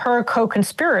Powell and her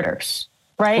co-conspirators,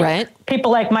 right? Right.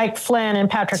 People like Mike Flynn and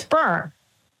Patrick Byrne.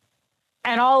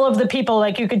 And all of the people,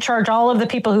 you could charge all of the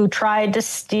people who tried to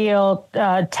steal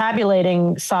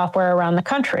tabulating software around the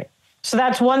country. So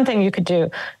that's one thing you could do.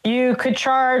 You could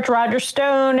charge Roger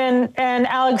Stone and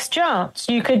Alex Jones.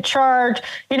 You could charge,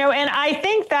 and I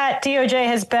think that DOJ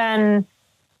has been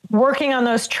working on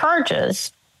those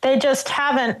charges. They just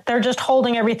haven't, they're just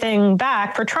holding everything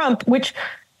back for Trump, which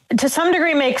to some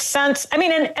degree makes sense. I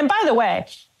mean, and by the way,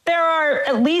 there are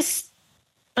at least,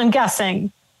 I'm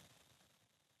guessing,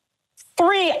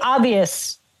 3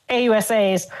 obvious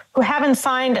AUSAs who haven't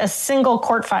signed a single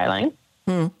court filing,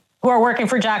 who are working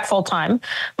for Jack full time.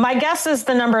 My guess is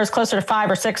the number is closer to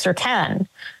 5 or 6 or 10.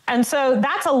 And so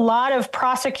that's a lot of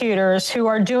prosecutors who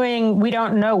are doing we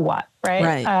don't know what,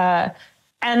 right?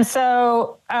 And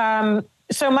so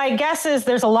so my guess is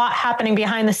there's a lot happening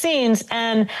behind the scenes,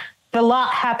 and the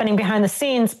lot happening behind the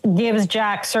scenes gives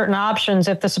Jack certain options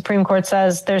if the Supreme Court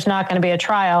says there's not going to be a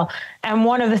trial. And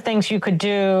one of the things you could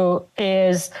do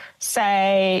is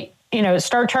say,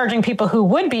 start charging people who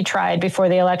would be tried before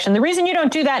the election. The reason you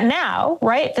don't do that now,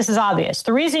 right? This is obvious.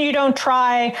 The reason you don't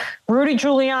try Rudy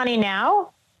Giuliani now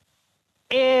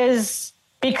is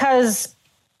because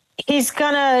he's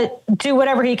going to do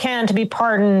whatever he can to be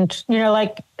pardoned,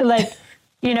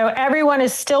 everyone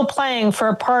is still playing for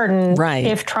a pardon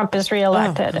if Trump is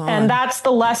reelected. And that's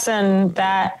the lesson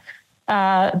that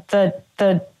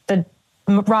the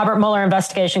Robert Mueller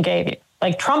investigation gave you.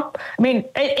 Trump,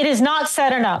 it is not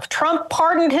said enough. Trump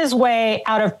pardoned his way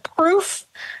out of proof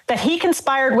that he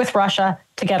conspired with Russia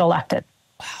to get elected.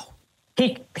 Wow.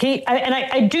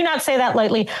 I do not say that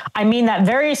lightly. I mean that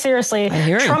very seriously.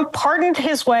 Trump pardoned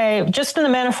his way, just in the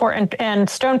Manafort and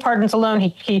Stone pardons alone,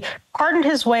 he pardoned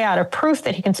his way out of proof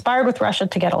that he conspired with Russia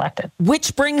to get elected.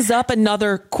 Which brings up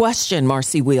another question,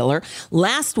 Marcy Wheeler.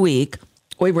 Last week,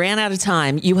 we ran out of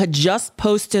time. You had just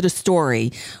posted a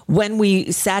story when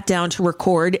we sat down to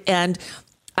record, and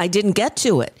I didn't get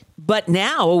to it. But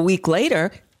now, a week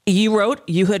later, you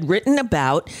had written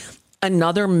about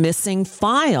another missing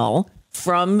file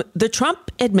from the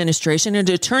Trump administration, and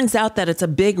it turns out that it's a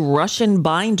big Russian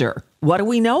binder. What do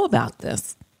we know about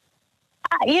this?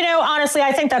 Honestly,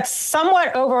 I think that's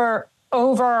somewhat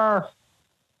overblown.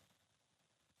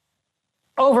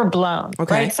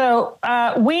 Okay. Right? So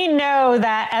we know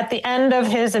that at the end of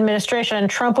his administration,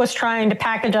 Trump was trying to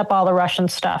package up all the Russian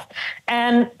stuff.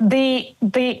 And the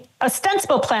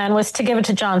ostensible plan was to give it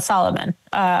to John Sullivan,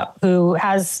 who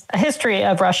has a history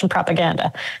of Russian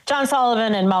propaganda. John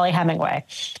Sullivan and Molly Hemingway.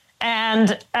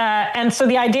 And so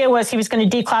the idea was he was going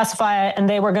to declassify it, and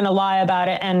they were going to lie about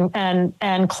it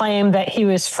and claim that he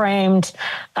was framed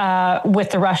with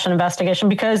the Russian investigation,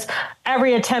 because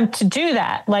every attempt to do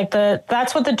that,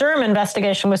 that's what the Durham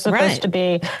investigation was supposed to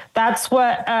be. That's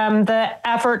what the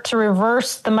effort to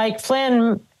reverse the Mike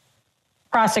Flynn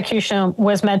prosecution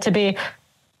was meant to be.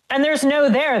 And there's no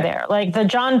there. The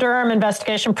John Durham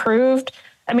investigation proved,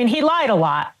 he lied a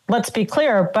lot, let's be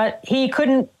clear, but he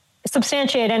couldn't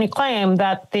substantiate any claim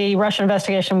that the Russian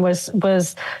investigation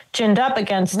was ginned up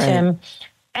against him.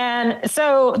 And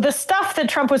so the stuff that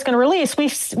Trump was going to release,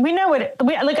 we know it.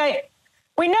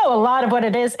 We know a lot of what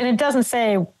it is, and it doesn't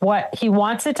say what he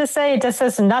wants it to say. It just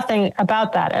says nothing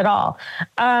about that at all.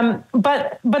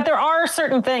 But there are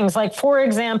certain things, for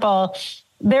example,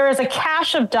 there is a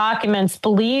cache of documents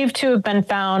believed to have been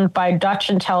found by Dutch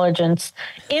intelligence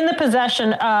in the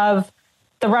possession of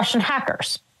the Russian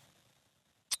hackers.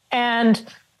 And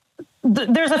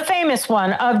there's a famous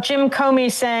one of Jim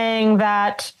Comey saying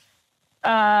that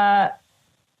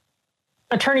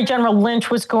Attorney General Lynch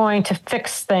was going to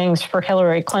fix things for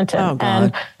Hillary Clinton. Oh,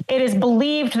 and it is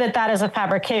believed that that is a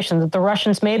fabrication, that the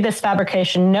Russians made this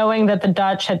fabrication knowing that the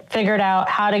Dutch had figured out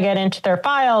how to get into their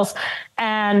files.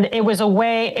 And it was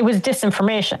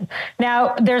disinformation.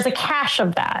 Now, there's a cache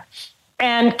of that.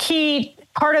 And key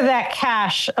part of that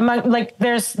cache,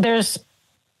 there's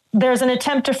There's an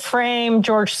attempt to frame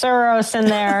George Soros in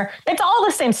there. It's all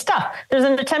the same stuff. There's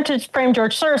an attempt to frame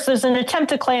George Soros. There's an attempt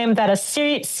to claim that a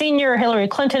senior Hillary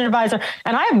Clinton advisor,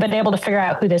 and I haven't been able to figure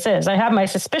out who this is. I have my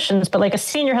suspicions, but like a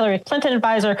senior Hillary Clinton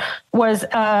advisor was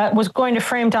going to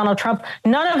frame Donald Trump.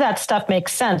 None of that stuff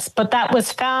makes sense, but that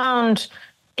was found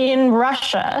in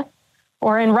Russia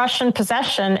or in Russian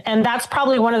possession. And that's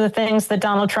probably one of the things that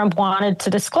Donald Trump wanted to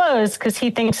disclose because he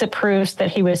thinks it proves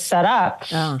that he was set up.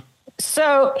 Yeah.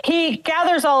 So he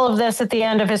gathers all of this at the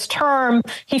end of his term.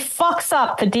 He fucks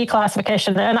up the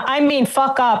declassification. And I mean,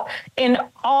 fuck up in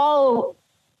all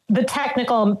the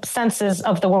technical senses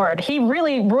of the word. He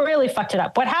really, really fucked it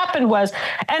up. What happened was,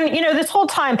 and this whole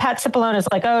time, Pat Cipollone is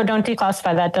like, oh, don't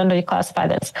declassify that, don't declassify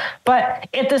this. But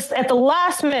at the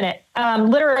last minute,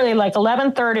 literally like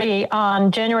 11:30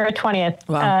 on January 20th,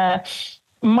 wow.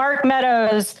 Mark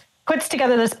Meadows puts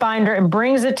together this binder and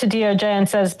brings it to DOJ and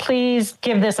says, please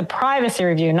give this a privacy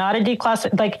review, not a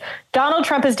declassified. Like Donald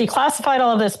Trump has declassified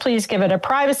all of this. Please give it a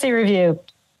privacy review.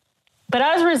 But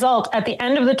as a result, at the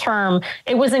end of the term,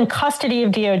 it was in custody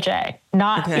of DOJ,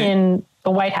 not in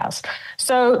the White House.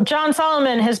 So John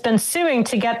Solomon has been suing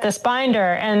to get this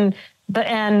binder, and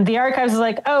the archives is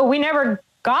like, oh, we never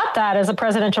got that as a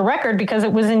presidential record because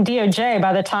it was in DOJ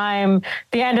by the time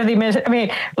the end of the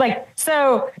administration.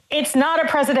 So it's not a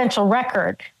presidential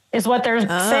record, is what they're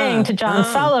saying to John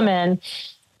Solomon.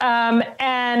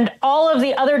 And all of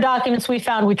the other documents we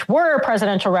found, which were a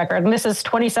presidential record, and this is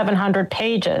 2,700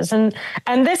 pages. And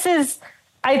this is,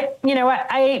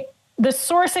 the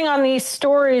sourcing on these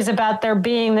stories about there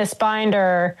being this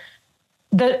binder,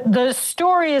 the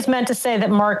story is meant to say that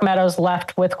Mark Meadows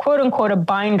left with, quote unquote, a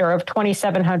binder of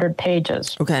 2,700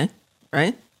 pages. Okay.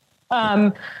 Right.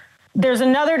 There's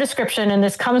another description, and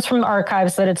this comes from the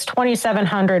archives, that it's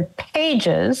 2,700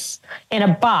 pages in a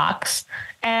box.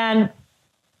 And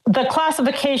the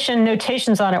classification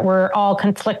notations on it were all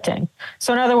conflicting.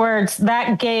 So in other words,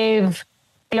 that gave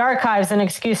the archives an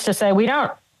excuse to say, we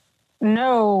don't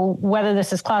know whether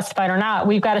this is classified or not.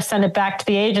 We've got to send it back to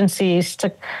the agencies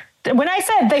to. When I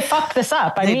said they fucked this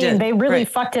up, I mean, they really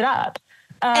fucked it up.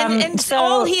 And so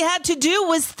all he had to do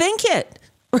was think it.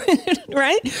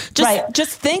 Right?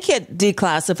 Just think it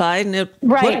declassified. And it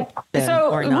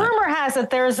So rumor has it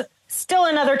there's still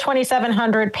another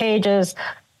 2,700 pages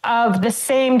of the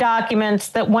same documents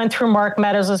that went through Mark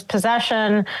Meadows'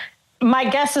 possession. My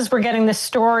guess is we're getting this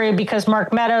story because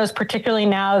Mark Meadows, particularly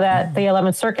now that the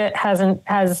 11th Circuit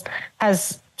has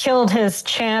killed his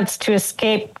chance to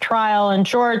escape trial in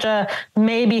Georgia,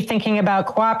 maybe thinking about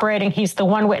cooperating. He's the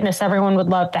one witness everyone would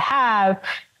love to have.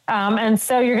 And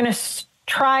so you're going to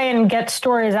try and get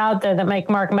stories out there that make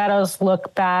Mark Meadows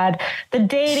look bad. The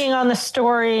dating on the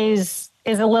stories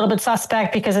is a little bit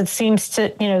suspect because it seems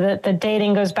to, the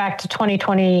dating goes back to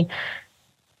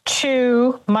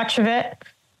 2022, much of it.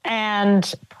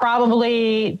 And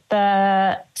probably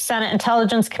the Senate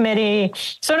Intelligence Committee.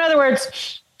 So in other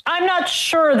words, I'm not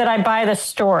sure that I buy this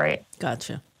story.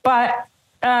 Gotcha. But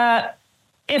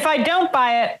if I don't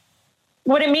buy it,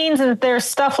 what it means is that there's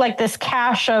stuff like this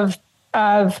cache of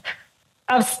stuff.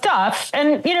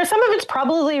 And, some of it's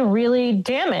probably really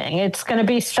damning. It's going to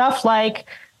be stuff like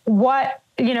there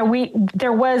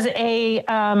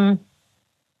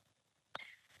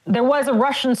was a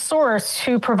Russian source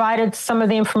who provided some of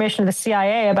the information to the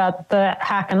CIA about the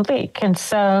hack and leak. And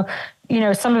so,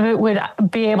 some of it would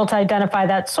be able to identify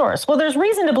that source. Well, there's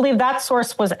reason to believe that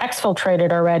source was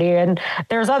exfiltrated already. And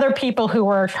there's other people who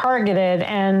were targeted.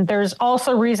 And there's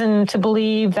also reason to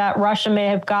believe that Russia may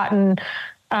have gotten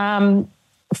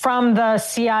from the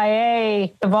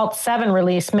CIA, the Vault 7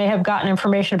 release may have gotten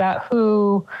information about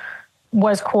who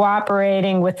was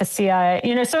cooperating with the CIA.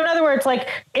 So in other words,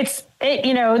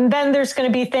 and then there's going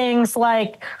to be things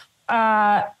like,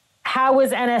 how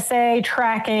was NSA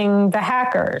tracking the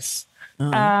hackers?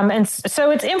 And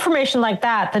so it's information like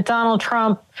that Donald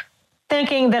Trump,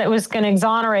 thinking that it was going to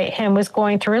exonerate him, was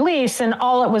going to release. And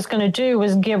all it was going to do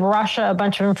was give Russia a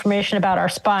bunch of information about our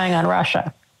spying on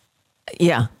Russia.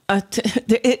 Yeah.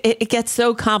 It gets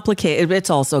so complicated. It's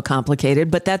also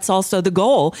complicated, but that's also the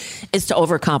goal, is to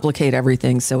overcomplicate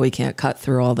everything so we can't cut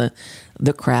through all the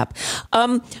crap.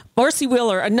 Marcy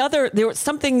Wheeler, there was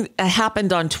something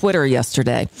happened on Twitter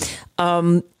yesterday.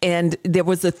 And there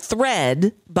was a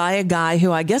thread by a guy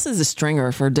who I guess is a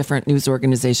stringer for different news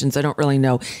organizations. I don't really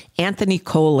know. Anthony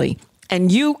Coley. And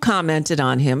you commented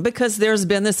on him because there's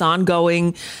been this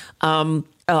ongoing,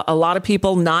 a lot of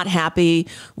people not happy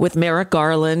with Merrick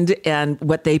Garland and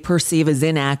what they perceive as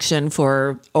inaction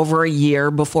for over a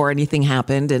year before anything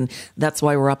happened. And that's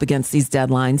why we're up against these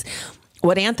deadlines.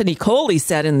 What Anthony Coley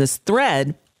said in this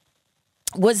thread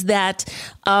was that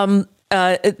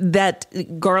that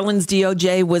Garland's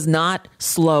DOJ was not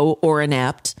slow or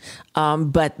inept,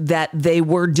 but that they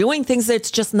were doing things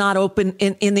that's just not open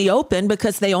in the open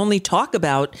because they only talk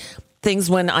about things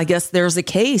when I guess there's a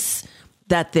case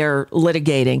that they're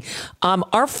litigating.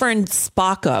 Our friend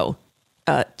Spocko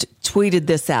tweeted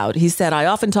this out. He said, I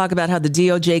often talk about how the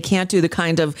DOJ can't do the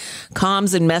kind of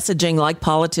comms and messaging like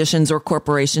politicians or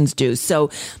corporations do. So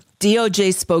DOJ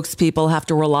spokespeople have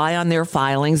to rely on their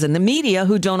filings and the media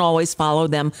who don't always follow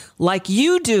them like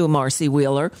you do, Marcy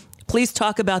Wheeler. Please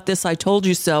talk about this I Told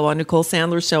You So on Nicole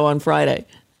Sandler's show on Friday.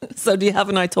 So do you have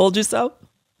an I Told You So?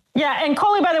 Yeah, and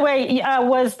Coley, by the way,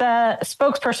 was the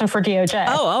spokesperson for DOJ.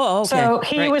 Oh, okay. So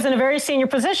he was in a very senior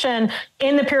position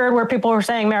in the period where people were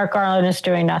saying Merrick Garland is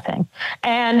doing nothing.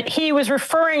 And he was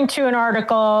referring to an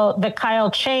article that Kyle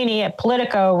Cheney at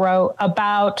Politico wrote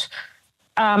about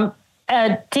a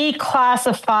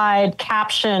declassified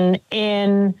caption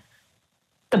in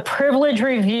the privilege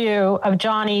review of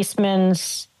John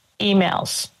Eastman's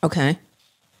emails. Okay.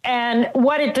 And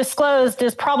what it disclosed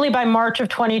is probably by March of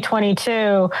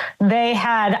 2022, they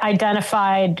had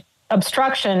identified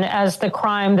obstruction as the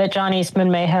crime that John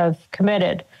Eastman may have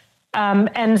committed.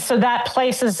 And so that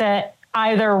places it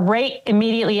either right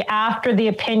immediately after the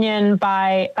opinion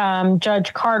by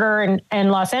Judge Carter in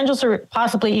Los Angeles, or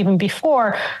possibly even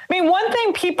before. I mean, one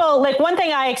thing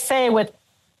I say with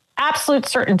absolute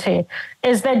certainty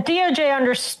is that DOJ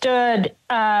understood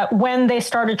when they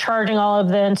started charging all of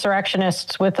the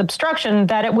insurrectionists with obstruction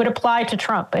that it would apply to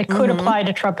Trump. It could apply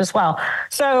to Trump as well.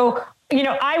 So,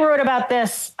 I wrote about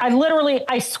this. I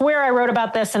swear I wrote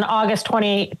about this in August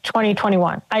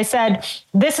 2021. I said,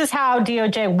 this is how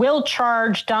DOJ will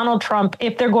charge Donald Trump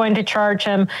if they're going to charge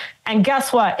him. And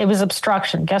guess what? It was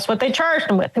obstruction. Guess what they charged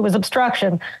him with? It was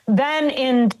obstruction. Then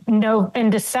in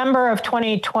December of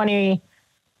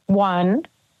 2021,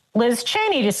 Liz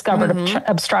Cheney discovered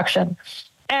obstruction.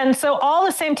 And so all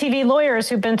the same TV lawyers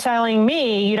who've been telling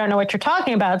me, you don't know what you're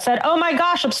talking about, said, oh my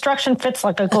gosh, obstruction fits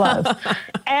like a glove.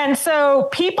 And so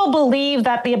people believe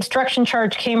that the obstruction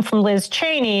charge came from Liz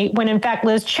Cheney, when in fact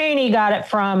Liz Cheney got it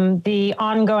from the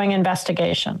ongoing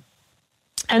investigation.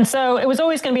 And so it was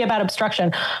always going to be about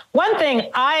obstruction. One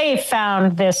thing I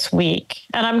found this week,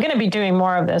 and I'm going to be doing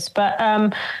more of this, but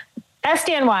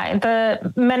SDNY,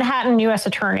 the Manhattan U.S.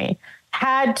 attorney,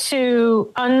 had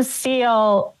to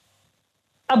unseal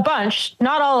a bunch.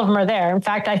 Not all of them are there. In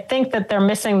fact, I think that they're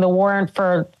missing the warrant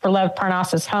for Lev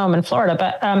Parnas's home in Florida.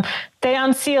 But they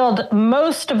unsealed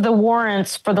most of the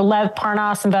warrants for the Lev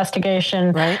Parnas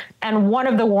investigation, right, and one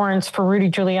of the warrants for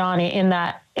Rudy Giuliani in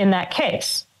that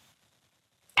case.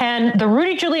 And the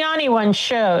Rudy Giuliani one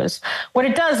shows what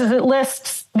it does is it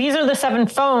lists, these are the 7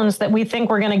 phones that we think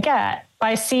we're going to get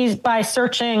by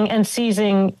searching and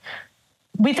seizing.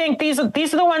 We think these are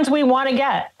the ones we want to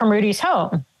get from Rudy's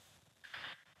home.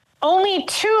 Only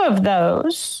 2 of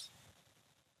those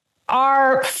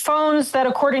are phones that,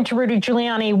 according to Rudy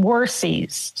Giuliani, were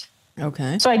seized.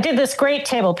 Okay. So I did this great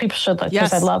table. People should look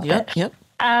because I loved it. Yep.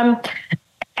 And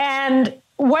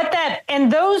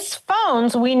those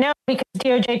phones we know because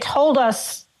DOJ told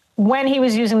us when he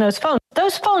was using those phones.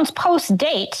 Those phones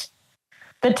post-date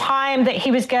the time that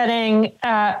he was getting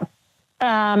Masha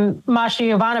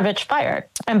Yovanovitch fired,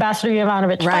 Ambassador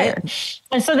Yovanovitch fired.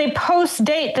 And so they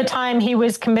post-date the time he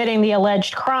was committing the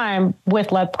alleged crime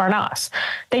with Lev Parnas.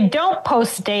 They don't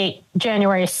post-date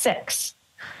January 6th.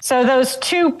 So those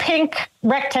 2 pink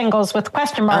rectangles with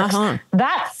question marks,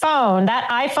 that phone, that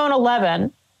iPhone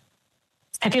 11,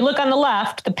 if you look on the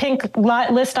left, the pink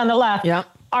list on the left,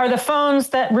 are the phones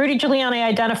that Rudy Giuliani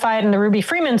identified in the Ruby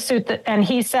Freeman suit. And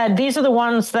he said, these are the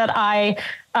ones that I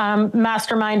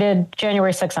masterminded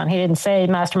January 6th on. He didn't say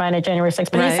masterminded January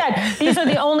 6th, but he said, these are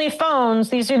the only phones,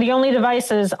 these are the only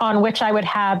devices on which I would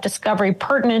have discovery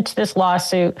pertinent to this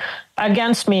lawsuit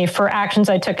against me for actions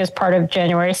I took as part of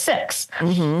January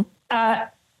 6th.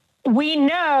 We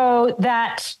know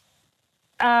that,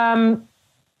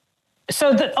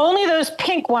 so that only those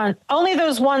pink ones, only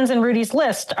those ones in Rudy's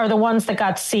list are the ones that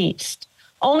got seized.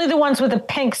 Only the ones with a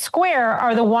pink square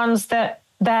are the ones that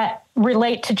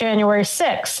relate to January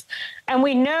 6th. And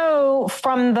we know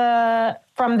from the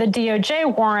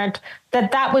DOJ warrant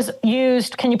that was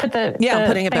used. Can you put the I'm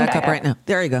putting it back up right now.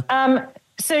 There you go.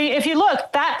 So if you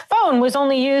look, that phone was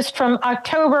only used from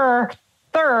October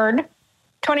 3rd,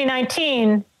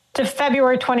 2019 to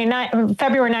February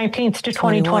 19th to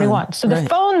 2021. So the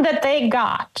phone that they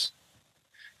got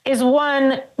is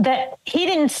one that he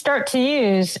didn't start to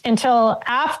use until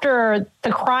after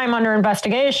the crime under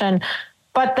investigation,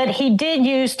 but that he did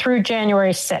use through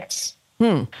January 6th.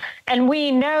 And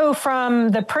we know from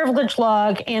the privilege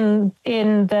log in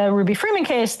the Ruby Freeman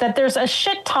case that there's a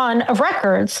shit ton of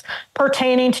records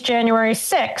pertaining to January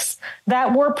 6th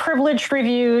that were privileged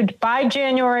reviewed by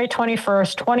January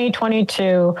 21st,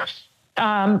 2022.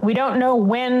 We don't know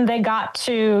when they got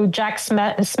to Jack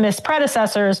Smith's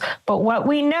predecessors, but what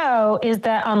we know is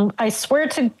that I swear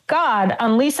to God,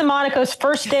 on Lisa Monaco's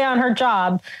first day on her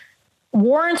job,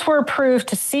 warrants were approved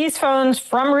to seize phones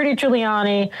from Rudy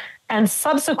Giuliani. And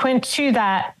subsequent to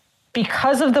that,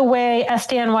 because of the way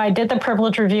SDNY did the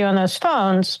privilege review on those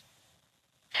phones,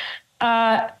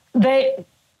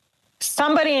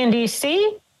 somebody in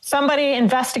DC, somebody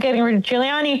investigating Rudy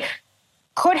Giuliani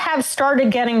could have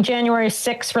started getting January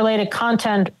 6th related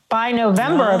content by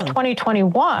November of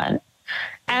 2021.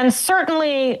 And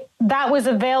certainly that was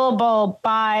available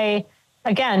by,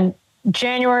 again,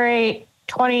 January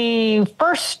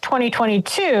 21st,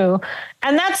 2022.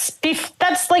 And that's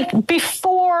like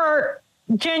before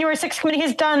January 6th committee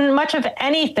has done much of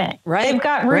anything. Right. They've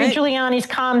got Rudy Giuliani's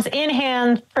comms in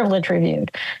hand, privilege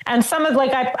reviewed. And some of,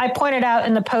 like I pointed out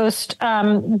in the post,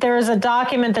 there is a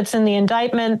document that's in the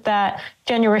indictment that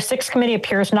January 6th committee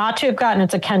appears not to have gotten.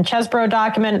 It's a Ken Chesbrough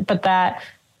document, but that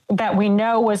we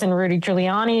know was in Rudy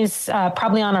Giuliani's,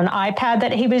 probably on an iPad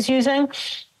that he was using.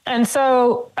 And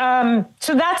so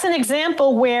that's an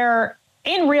example where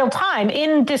in real time,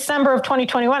 in December of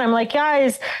 2021, I'm like,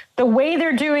 guys, the way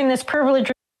they're doing this privilege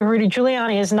with Rudy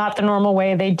Giuliani is not the normal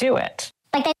way they do it.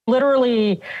 Like they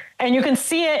literally, and you can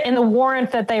see it in the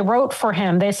warrant that they wrote for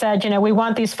him. They said, we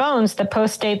want these phones that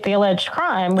post-date the alleged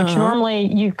crime, which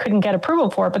normally you couldn't get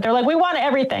approval for. But they're like, we want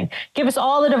everything. Give us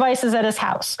all the devices at his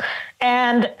house.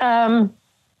 And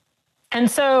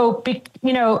so,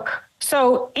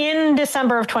 so in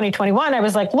December of 2021, I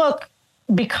was like, look,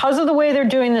 because of the way they're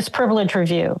doing this privilege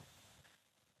review,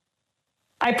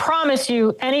 I promise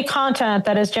you any content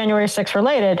that is January 6th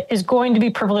related is going to be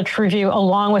privilege review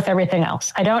along with everything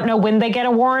else. I don't know when they get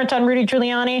a warrant on Rudy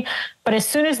Giuliani, but as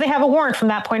soon as they have a warrant from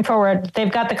that point forward, they've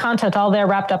got the content all there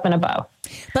wrapped up in a bow.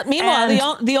 But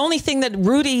meanwhile, the only thing that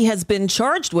Rudy has been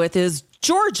charged with is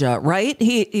Georgia, right?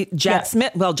 Jack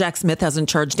Smith hasn't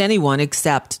charged anyone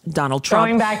except Donald Trump.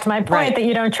 Going back to my point that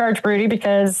you don't charge Rudy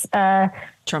because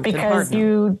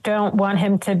you don't want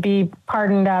him to be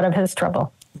pardoned out of his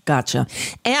trouble. Gotcha.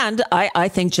 And I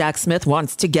think Jack Smith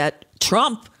wants to get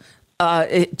Trump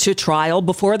to trial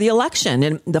before the election.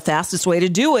 And the fastest way to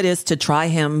do it is to try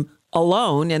him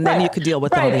alone, and then you could deal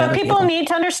with all the other people. But people need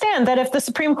to understand that if the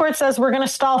Supreme Court says we're going to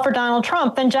stall for Donald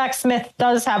Trump, then Jack Smith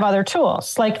does have other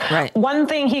tools. Like one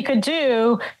thing he could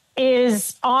do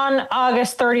is on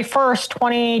August 31st,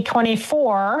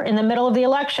 2024, in the middle of the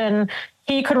election,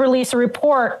 he could release a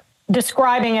report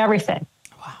describing everything.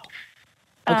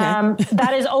 Wow. Okay.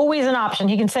 That is always an option.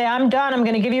 He can say, I'm done. I'm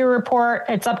going to give you a report.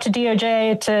 It's up to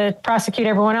DOJ to prosecute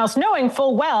everyone else, knowing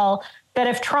full well that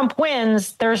if Trump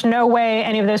wins, there's no way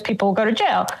any of those people will go to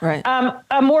jail. Right.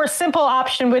 A more simple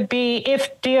option would be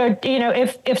if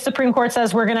if Supreme Court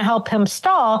says we're going to help him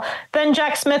stall, then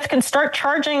Jack Smith can start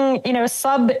charging,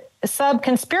 sub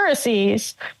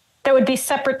conspiracies that would be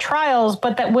separate trials,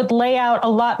 but that would lay out a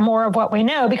lot more of what we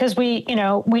know, because we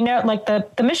know like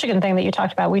the Michigan thing that you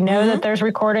talked about. We know that there's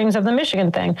recordings of the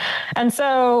Michigan thing. And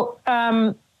so,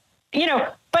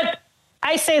 but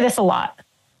I say this a lot.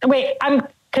 Wait,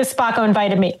 because Spacco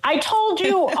invited me. I told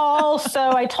you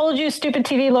I told you stupid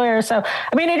TV lawyers. So,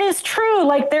 I mean, it is true.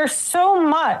 Like there's so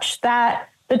much that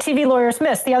the TV lawyers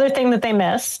missed. The other thing that they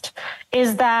missed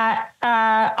is that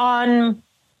on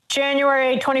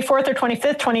January 24th or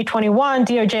 25th, 2021,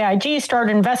 DOJ IG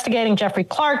started investigating Jeffrey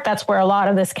Clark. That's where a lot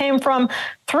of this came from.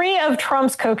 3 of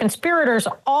Trump's co-conspirators,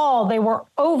 they were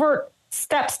overt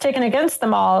steps taken against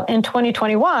them all in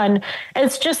 2021.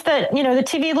 It's just that, the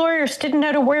TV lawyers didn't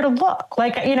know where to look.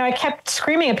 Like, I kept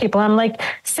screaming at people. I'm like,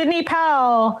 Sidney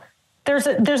Powell, there's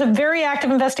a very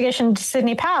active investigation into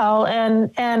Sidney Powell,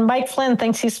 and Mike Flynn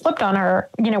thinks he's flipped on her,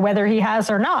 whether he has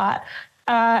or not.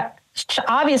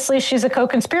 Obviously, she's a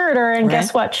co-conspirator, and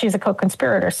guess what? She's a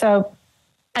co-conspirator. So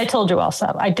I told you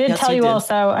also. I did tell you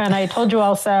also, and I told you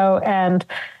also. And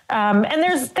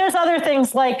there's other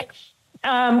things like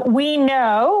we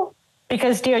know,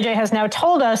 because DOJ has now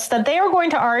told us that they are going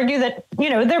to argue that,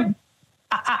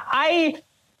 I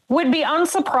would be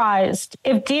unsurprised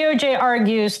if DOJ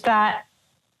argues that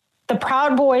the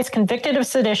Proud Boys convicted of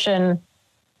sedition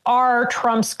are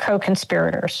Trump's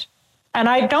co-conspirators. And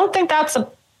I don't think that's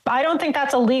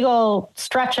a legal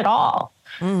stretch at all.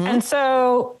 Mm-hmm. And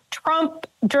so Trump,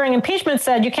 during impeachment,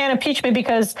 said, you can't impeach me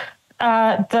because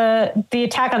the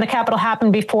attack on the Capitol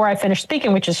happened before I finished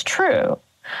speaking, which is true.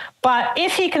 But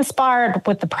if he conspired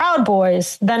with the Proud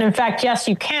Boys, then in fact, yes,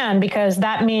 you can, because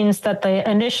that means that the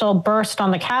initial burst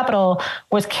on the Capitol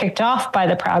was kicked off by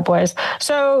the Proud Boys.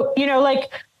 So,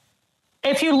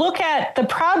 if you look at the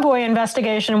Proud Boy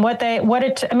investigation,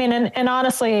 and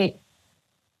honestly,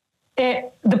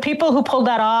 the people who pulled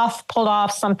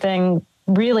off something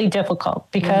really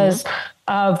difficult because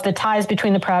of the ties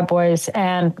between the Proud Boys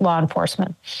and law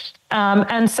enforcement.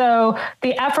 And so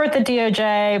the effort the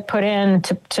DOJ put in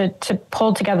to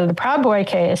pull together the Proud Boy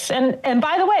case, and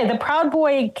by the way, the Proud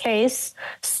Boy case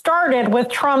started with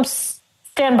Trump's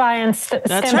stand back and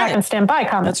stand by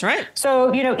comments. That's right.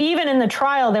 So, even in the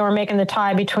trial, they were making the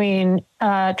tie between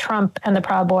Trump and the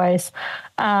Proud Boys.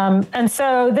 And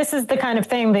so this is the kind of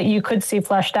thing that you could see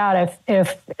fleshed out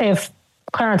if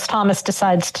Clarence Thomas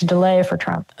decides to delay for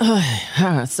Trump.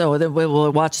 So we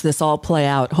will watch this all play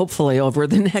out, hopefully, over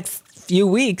the next few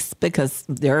weeks, because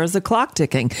there is a clock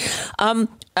ticking.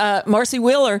 Marcy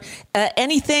Wheeler,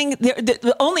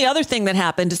 the only other thing that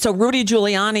happened, so Rudy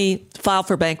Giuliani filed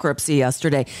for bankruptcy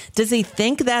yesterday. Does he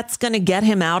think that's going to get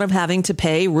him out of having to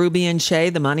pay Ruby and Shay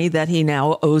the money that he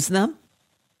now owes them?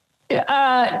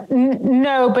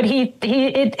 No, but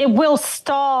it will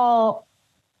stall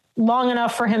long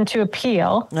enough for him to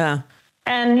appeal. Yeah.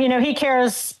 And, he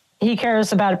cares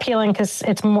about appealing because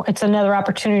it's another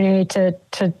opportunity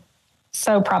to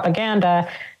sow propaganda.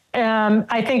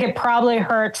 I think it probably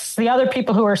hurts the other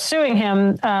people who are suing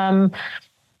him.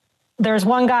 There's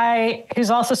one guy who's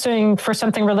also suing for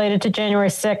something related to January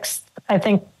 6th. I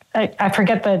think I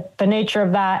forget the nature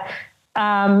of that.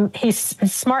 He's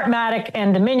Smartmatic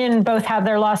and Dominion both have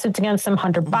their lawsuits against him.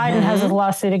 Hunter Biden has a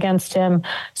lawsuit against him.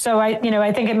 So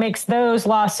I think it makes those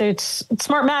lawsuits.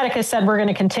 Smartmatic has said we're going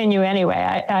to continue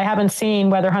anyway. I haven't seen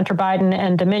whether Hunter Biden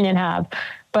and Dominion have,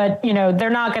 but they're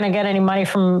not going to get any money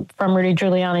from Rudy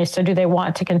Giuliani. So do they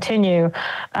want to continue?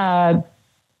 I'm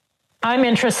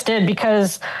interested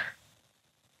because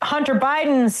Hunter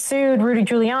Biden sued Rudy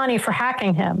Giuliani for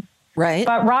hacking him. Right.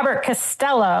 But Robert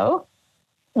Costello,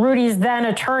 Rudy's then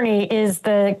attorney, is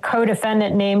the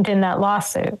co-defendant named in that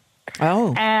lawsuit.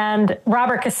 Oh. And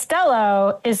Robert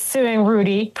Costello is suing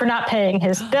Rudy for not paying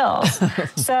his bills.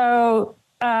 So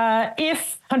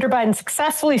if Hunter Biden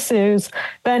successfully sues,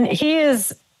 then he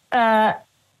is a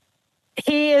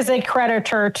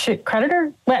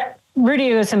creditor. But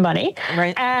Rudy owes him money.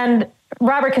 Right. And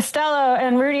Robert Costello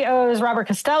and Rudy owes Robert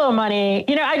Costello money.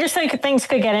 I just think things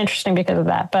could get interesting because of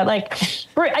that. But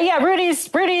Rudy's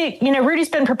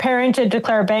been preparing to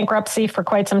declare bankruptcy for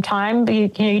quite some time.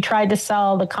 He tried to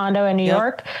sell the condo in New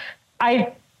York.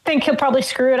 I think he'll probably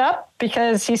screw it up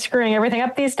because he's screwing everything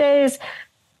up these days.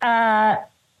 And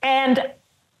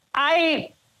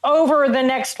over the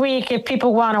next week, if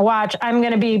people want to watch, I'm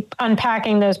going to be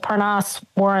unpacking those Parnas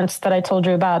warrants that I told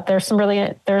you about. There's some really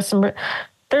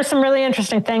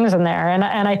interesting things in there. And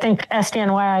I think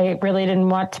SDNY really didn't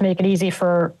want to make it easy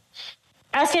for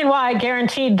SDNY.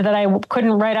 Guaranteed that I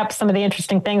couldn't write up some of the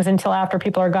interesting things until after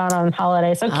people are gone on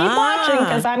holiday. So keep watching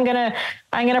because I'm gonna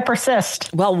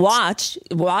persist. Well, watch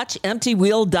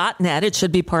emptywheel.net. It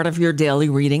should be part of your daily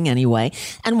reading anyway.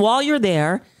 And while you're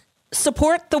there,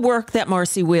 support the work that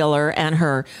Marcy Wheeler and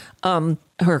her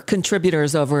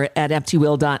contributors over at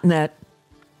emptywheel.net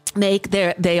make.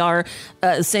 They are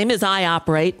same as I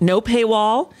operate. No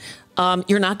paywall.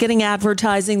 You're not getting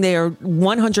advertising. They are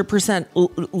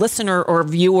 100% listener or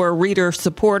viewer, reader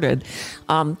supported.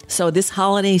 So this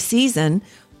holiday season,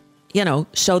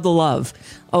 show the love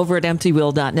over at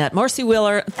emptywheel.net. Marcy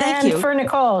Wheeler, thank you. And for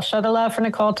Nicole, show the love for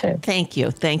Nicole too. Thank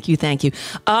you.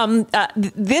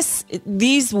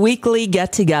 These weekly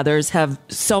get-togethers have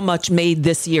so much made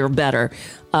this year better.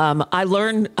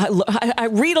 I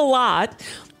read a lot.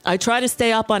 I try to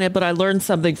stay up on it, but I learn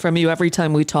something from you every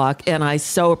time we talk. And I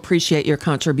so appreciate your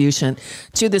contribution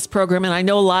to this program. And I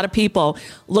know a lot of people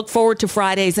look forward to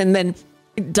Fridays and then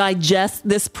digest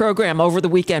this program over the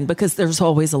weekend because there's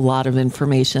always a lot of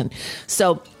information.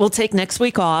 So we'll take next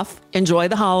week off. Enjoy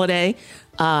the holiday.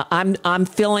 I'm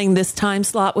filling this time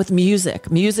slot with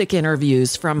music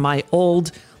interviews from my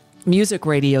old music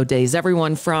radio days.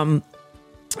 Everyone from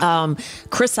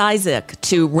Chris Isaak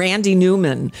to Randy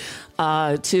Newman,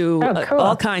 to cool.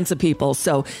 All kinds of people.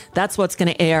 So that's what's going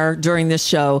to air during this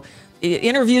show.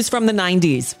 Interviews from the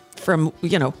 90s, from,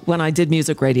 when I did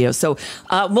music radio. So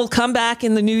we'll come back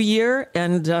in the new year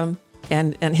and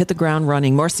hit the ground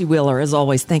running. Marcy Wheeler, as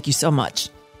always, thank you so much.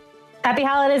 Happy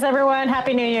holidays, everyone.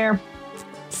 Happy New Year.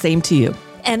 Same to you.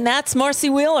 And that's Marcy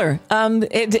Wheeler. And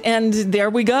there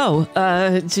we go.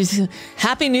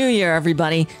 Happy New Year,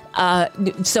 everybody.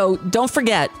 So don't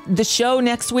forget, the show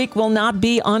next week will not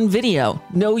be on video.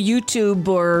 No YouTube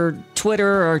or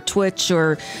Twitter or Twitch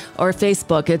or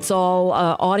Facebook. It's all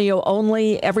audio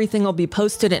only. Everything will be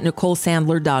posted at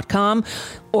NicoleSandler.com,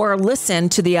 or listen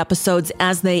to the episodes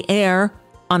as they air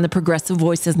on the Progressive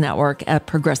Voices Network at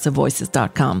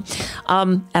ProgressiveVoices.com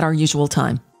at our usual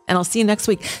time. And I'll see you next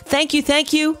week. Thank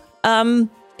you.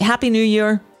 Happy New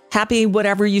Year. Happy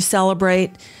whatever you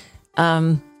celebrate.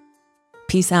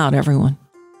 Peace out, everyone.